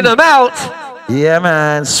 Bringing them out. Yeah,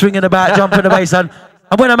 man. Swinging about, jumping the bass on.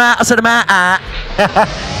 And when I'm out, I said I'm out.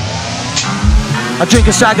 I drink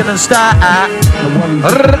a shotgun and start. I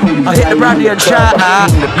hit the brandy and shout.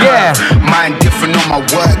 Yeah. Mind different on my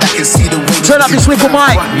work. I can see the way. Turn up this little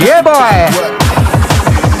mic. Yeah, boy.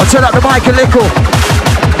 I'll turn up the mic a little.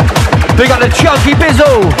 We got the chunky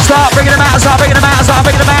bizzle. Start bringing them out. Start bringing them out. Start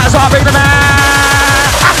bringing them out. Start bringing them out.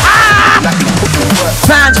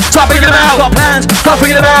 Fans, start bringing them out. Got plans, start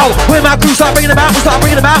bringing them out. With my crew, start bringing them out. We start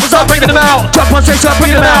bringing them out. We start bringing them out. Jump on stage, start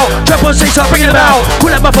bringing them out. Jump on stage, start bringing them out.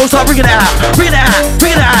 Pull out my phone, start bringing it out. Bringing it out,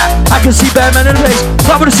 bringing it out. I can see bad men in the place.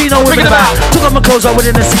 Start with the scene, no women about. Took off my clothes, I went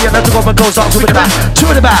in the sea, and I took off my clothes, start swimming the back.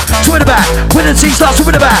 Swimming the back, swimming the back. When the scene starts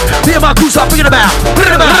swimming the back. Me and my crew start bringing them out.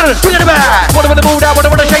 Bringing them out, bringing them out. Wanna move down,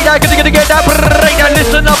 wanna shake down, gonna get that. Break down,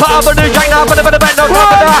 listen up, I'm gonna shake now, but the back, no,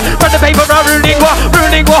 but the paper, ruling,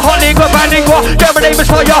 hot lingua, bad lingua. Yeah, my name is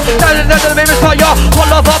fire, the name is fire. Hot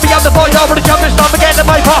love, I'll be on the fire. When the jump is time again, the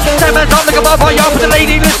viper. Same as I'm looking for fire. For the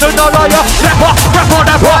lady, listen, no liar. Rap on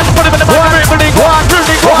that part. Put him in the mic, ruling,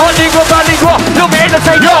 hot lingua, bad lingua. Look me in the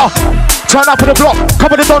savior. Turn up on the block, come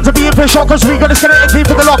on the dons and be in for a shot. Cause we got to get it and keep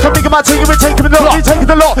for the lock. I'm thinking about taking it, taking the lot, you taking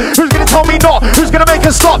the lot. Who's gonna tell me not? Who's gonna make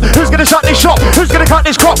us stop? Who's gonna shut this shop? Who's gonna cut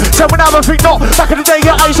this crop? Tell me now I think not. Back in the day,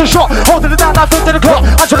 yeah, I used to shot. Holding it down, I think to the clock.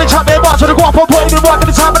 I'm trying to chat me about to the guap. I'm putting in work at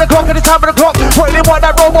the time of the clock, at the time of the clock. Putting in work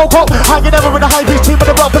that Robocop. Hanging ever in the high beast team of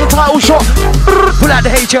the block for the title shot. Pull out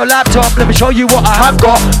the HL laptop, let me show you what I have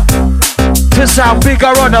got. To sound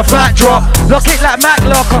bigger on a flat drop. Lock it like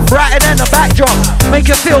Maclock, I'm brighter than a backdrop.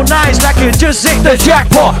 Make it feel nice like you just hit the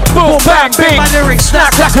jackpot. Boom, bang, bing, my lyrics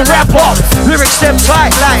snap like a rap pop. Lyrics them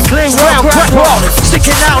tight like clean round crack rock.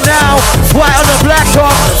 Sticking out now, white on the black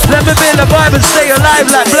top. Let me build a vibe and stay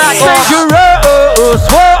alive like Black Hawk. Dangerous,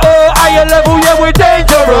 whoa, higher level, yeah, we're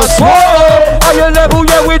dangerous. Whoa, higher level,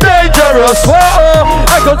 yeah, we're dangerous. Whoa,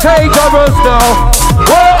 I go dangerous now.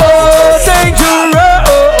 Whoa,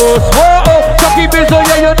 dangerous, whoa. Chucky Bizzle,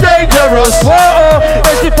 yeah, you're dangerous. Whoa,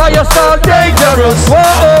 Fire Star dangerous.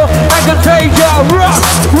 Whoa, I can take you rough,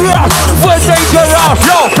 we're dangerous.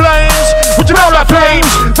 Yo, flames, would you know like flames?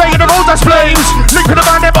 Fading the roads as flames. Linking the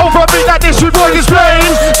man them over a beat like this, you boy these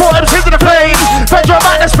flames. Throw them into the flames, fed your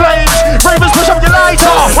man as flames. Ravens push up your lighter,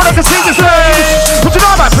 when I can see the flames. Would you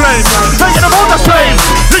know about flames? Fading the roads as flames.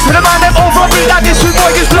 Linking the man them over a beat like this, you boy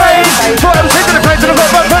these flames. Throw them into the flames, and the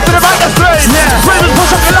road back to the man as flames. Ravens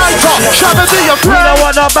push up your lighter, shove it in your flame. We don't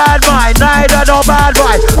want no bad mind, neither no bad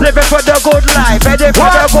vibe. Living for the good life, heading for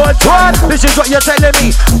the good one. This is what you're telling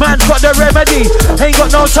me, man's got the remedy. Ain't got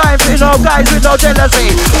no time for no guys with no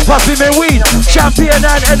jealousy. Puffing me weed, champion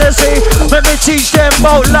and Hennessy. Let me teach them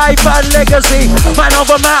about life and legacy. Man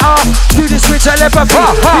over matter, do the switch telepathy.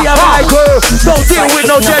 Be a my crew, don't deal with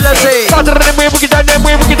no jealousy.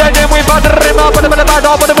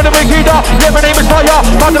 Yeah, my name is fire.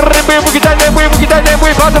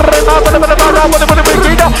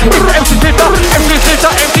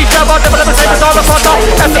 MC Jabba, the same all the fun.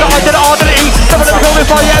 After the I did all the E, some of them going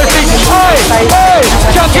for you. Hey,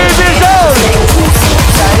 Chucky Bizzle.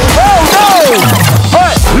 Oh no!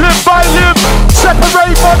 Hey, live by limb,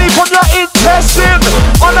 separate money from your intestine.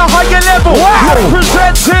 On a higher level,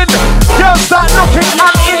 representing. Girls start looking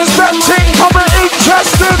and inspecting, coming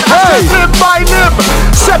interesting. Hey, live by limb,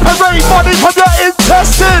 separate money from your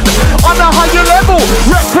intestine. On a higher level,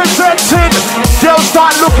 representing. Girls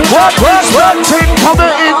start looking and inspecting,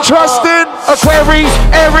 coming interesting. Aquarius,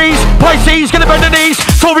 Aries, Pisces, gonna bend the knees.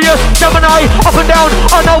 Taurus, Gemini, up and down,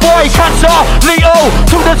 I know why. Cancer, Leo,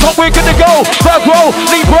 to the top we're gonna go. Virgo,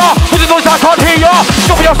 Libra, with the noise I can't hear ya.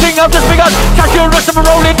 Show me your thing, I've just begun. Catch your rest of a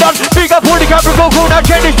rolling done. Big up for the Capricorn, go now,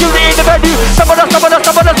 Jenny, Judy in the venue. Some of the crew.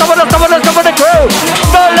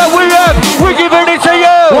 Now that we're giving it to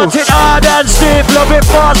you. Want it hard and stiff, love it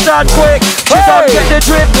fast and quick. She don't get the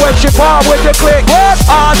drip when she part with the click.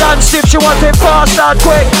 Hard and stiff, she want it fast and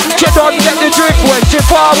quick. She don't get the drip when she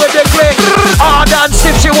part with the click. Hard and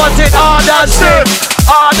stiff, she want it hard and stiff.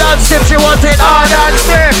 Hard and stiff, she want it hard and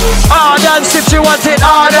stiff. Hard and stiff, she want it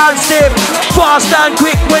hard and stiff. Fast and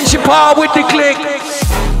quick when she part with the click.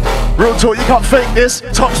 Real talk, you can't fake this.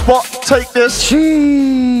 Top spot, take this.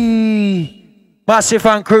 Gee. Massive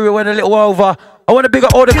fan crew, we went a little over. I want to big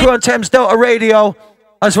up all the crew on Thames Delta Radio.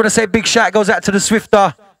 I just want to say big shout goes out to the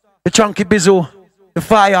Swifter, the Chunky Bizzle, the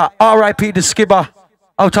Fire, R.I.P. the Skibber.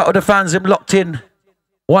 Out to the fans, them locked in.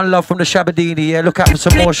 One love from the Shabadini, yeah. Look out for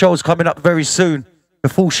some more shows coming up very soon. The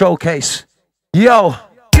full showcase. Yo,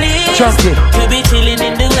 Chunky.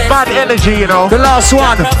 Bad energy, you know. The last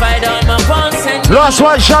one. Last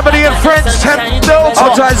one, Shabadini and friends, Thames Delta.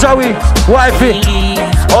 Outside Zoe, wifey.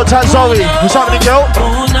 Outside Zoe, who's happening, girl?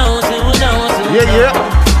 Yeah.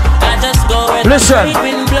 Listen,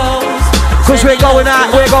 cause we're going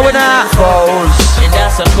out.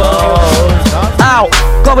 Out,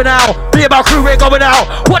 going out. Me and my crew, we're going out.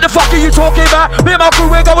 What the fuck are you talking about? Me and my crew,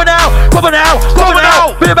 we're going out. Going out.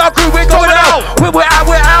 Me and my crew, we're going out. When we're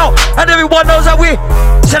out. And everyone knows that we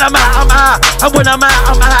said I'm out. And when I'm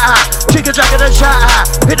out. Chicken dragon and shot out.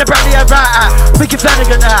 Hit the brandy and rat out. Mickey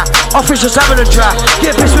Flanagan out. Officials having a trap.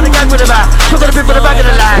 Get pissed with the gang with the bat. Took on the bit for the bag of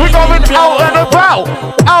the line. We're going out and about.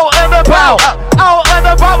 Out and about. Out and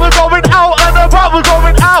about. We're going out and about. We're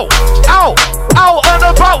going out. Out and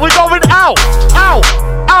about. We're going out. Out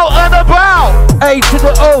and about. A to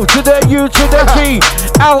the O to the U to the T.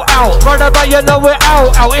 Out. Right about you know we're out.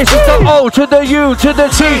 It's just the O to the U to the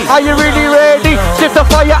T. Are you really ready? Lift the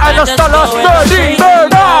fire and the stella sturdy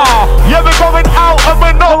murder. Yeah, we're going out and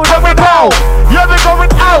we're not coming out.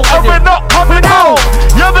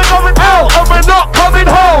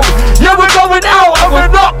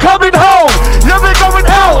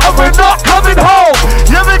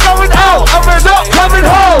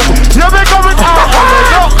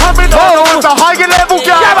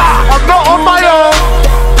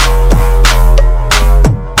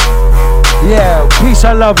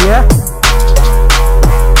 love, yeah?